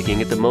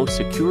 making it the most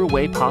secure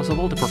way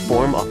possible to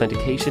perform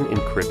authentication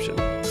encryption.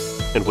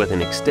 And with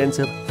an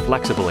extensive,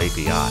 flexible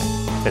API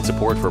and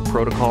support for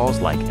protocols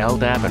like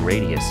LDAP and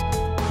Radius,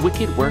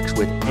 Wicked works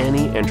with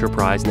any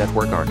enterprise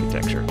network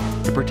architecture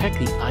to protect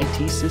the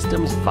IT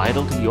systems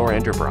vital to your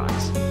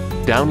enterprise.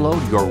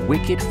 Download your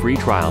Wicked free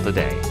trial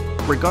today,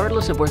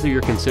 regardless of whether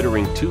you're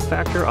considering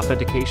two-factor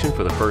authentication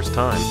for the first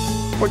time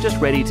or just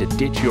ready to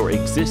ditch your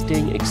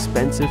existing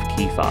expensive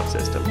key fob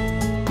system.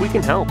 We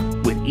can help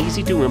with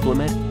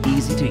easy-to-implement,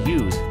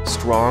 easy-to-use,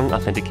 strong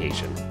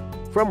authentication.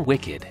 From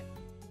Wicked.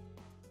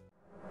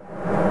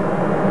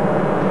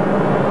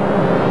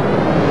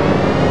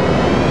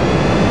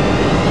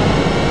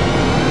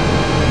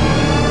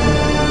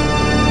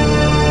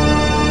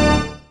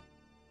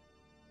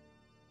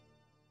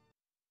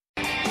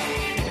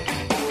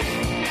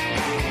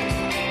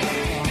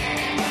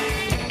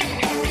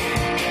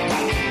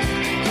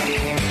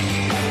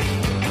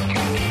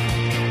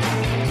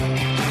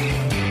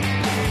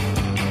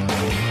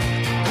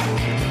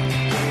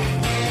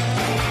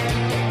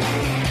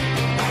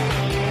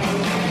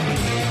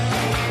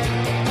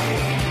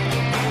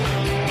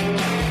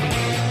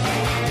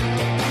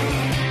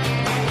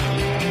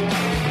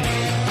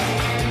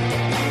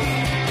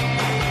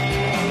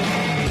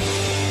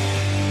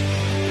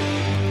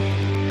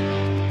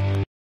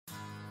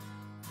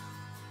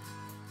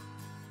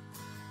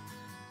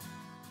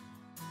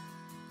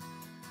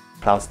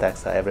 Cloud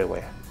stacks are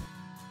everywhere.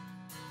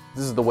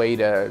 This is the way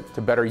to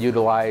better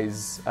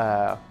utilize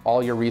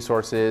all your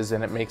resources,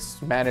 and it makes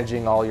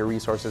managing all your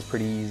resources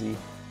pretty easy.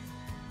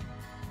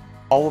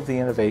 All of the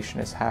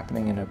innovation is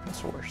happening in open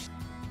source.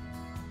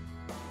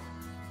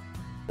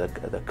 The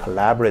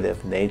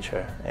collaborative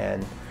nature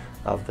and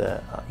of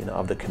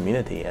the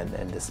community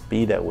and the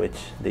speed at which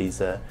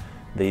these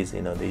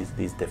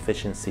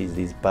deficiencies,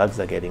 these bugs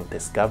are getting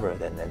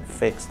discovered and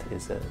fixed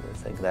is a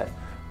thing that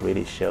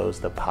really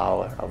shows the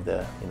power of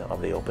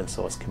the open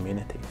source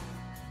community.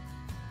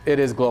 It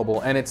is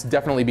global, and it's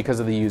definitely because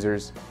of the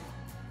users.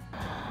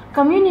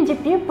 Community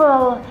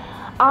people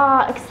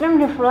are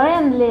extremely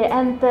friendly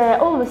and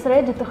always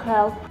ready to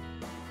help.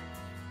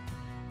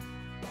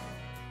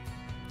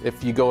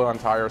 If you go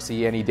onto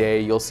IRC any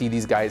day, you'll see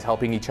these guys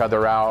helping each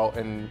other out,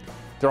 and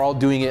they're all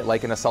doing it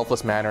like in a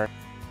selfless manner.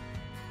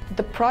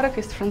 The product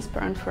is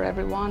transparent for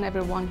everyone.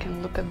 Everyone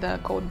can look at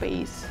the code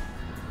base.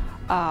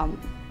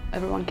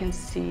 Everyone can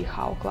see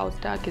how Cloud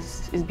Stack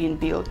is being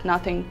built.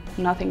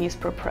 Nothing is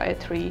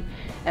proprietary.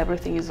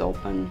 Everything is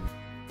open.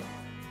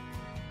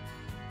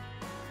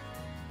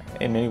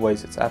 In many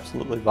ways, it's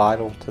absolutely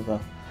vital to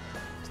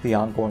the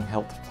ongoing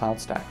health of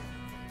Cloud Stack.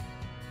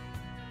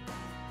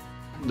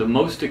 The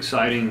most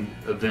exciting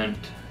event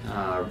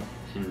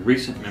in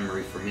recent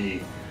memory for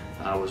me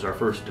was our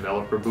first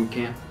developer boot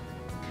camp.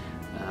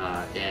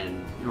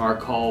 And our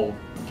call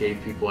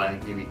gave people, I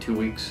think, maybe 2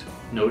 weeks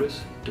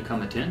notice to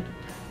come attend.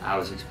 I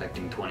was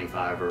expecting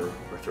 25 or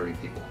 30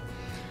 people.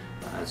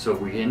 So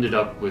we ended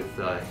up with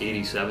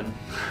 87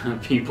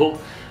 people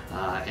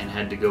and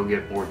had to go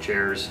get more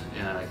chairs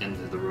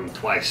into the room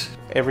twice.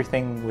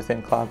 Everything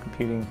within cloud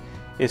computing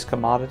is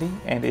commodity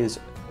and is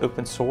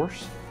open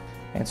source.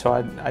 And so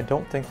I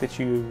don't think that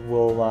you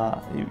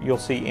will you'll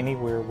see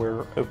anywhere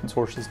where open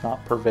source is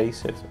not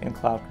pervasive in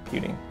cloud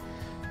computing.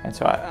 And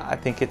so I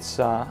think it's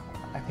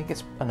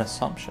an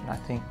assumption. I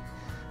think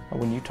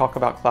when you talk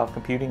about cloud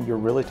computing, you're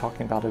really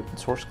talking about open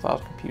source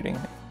cloud computing.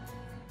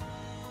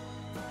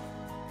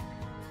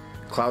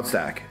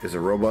 CloudStack is a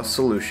robust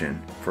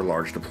solution for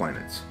large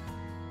deployments.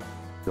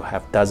 You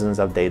have dozens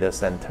of data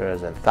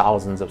centers and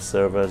thousands of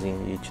servers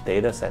in each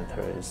data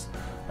center.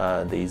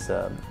 These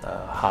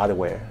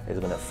hardware is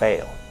going to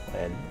fail,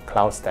 and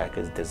CloudStack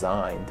is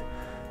designed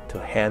to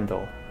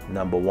handle,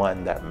 number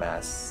one, that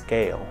mass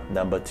scale.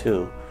 Number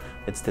two,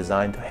 it's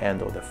designed to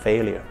handle the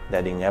failure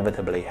that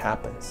inevitably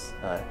happens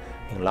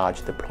in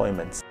large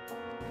deployments.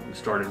 We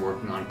started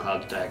working on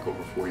CloudStack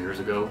over 4 years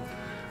ago,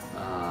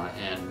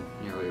 and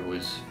it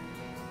was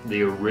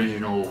the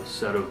original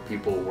set of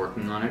people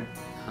working on it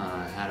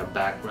had a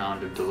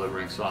background of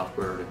delivering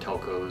software to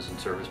telcos and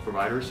service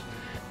providers.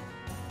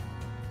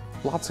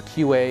 Lots of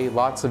QA,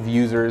 lots of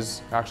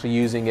users actually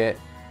using it.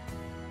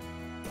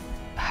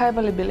 High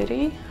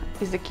availability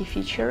is the key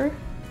feature.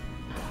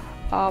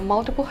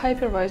 Multiple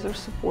hypervisor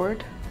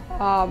support,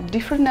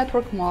 different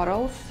network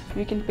models.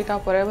 You can pick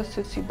up whatever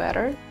suits you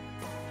better.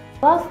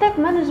 CloudStack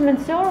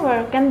management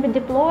server can be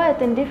deployed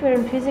in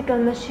different physical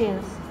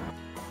machines.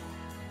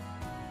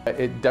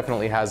 It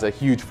definitely has a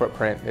huge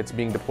footprint. It's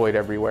being deployed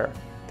everywhere.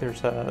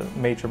 There's a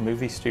major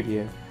movie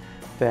studio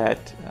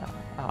that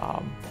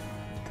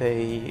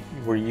they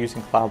were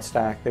using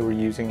CloudStack. They were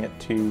using it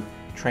to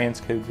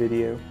transcode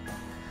video,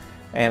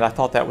 and I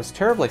thought that was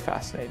terribly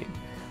fascinating.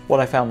 What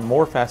I found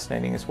more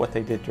fascinating is what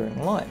they did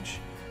during lunch,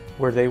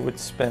 where they would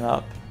spin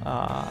up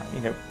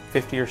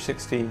 50 or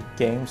 60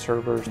 game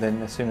servers.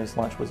 Then as soon as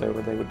lunch was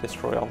over, they would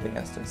destroy all the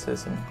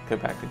instances and go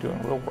back to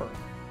doing real work.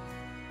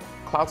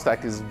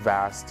 CloudStack is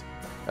vast.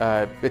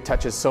 It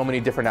touches so many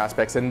different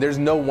aspects, and there's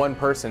no one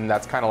person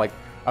that's kind of like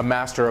a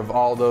master of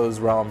all those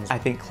realms. I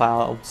think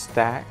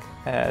CloudStack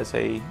as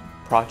a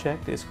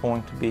project is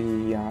going to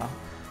be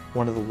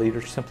one of the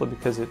leaders, simply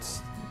because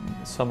it's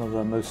some of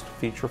the most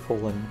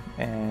featureful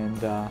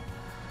and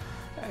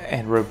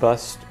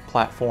robust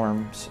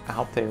platforms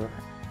out there.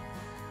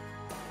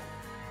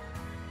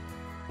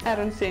 I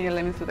don't see any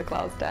limits with the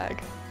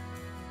CloudStack.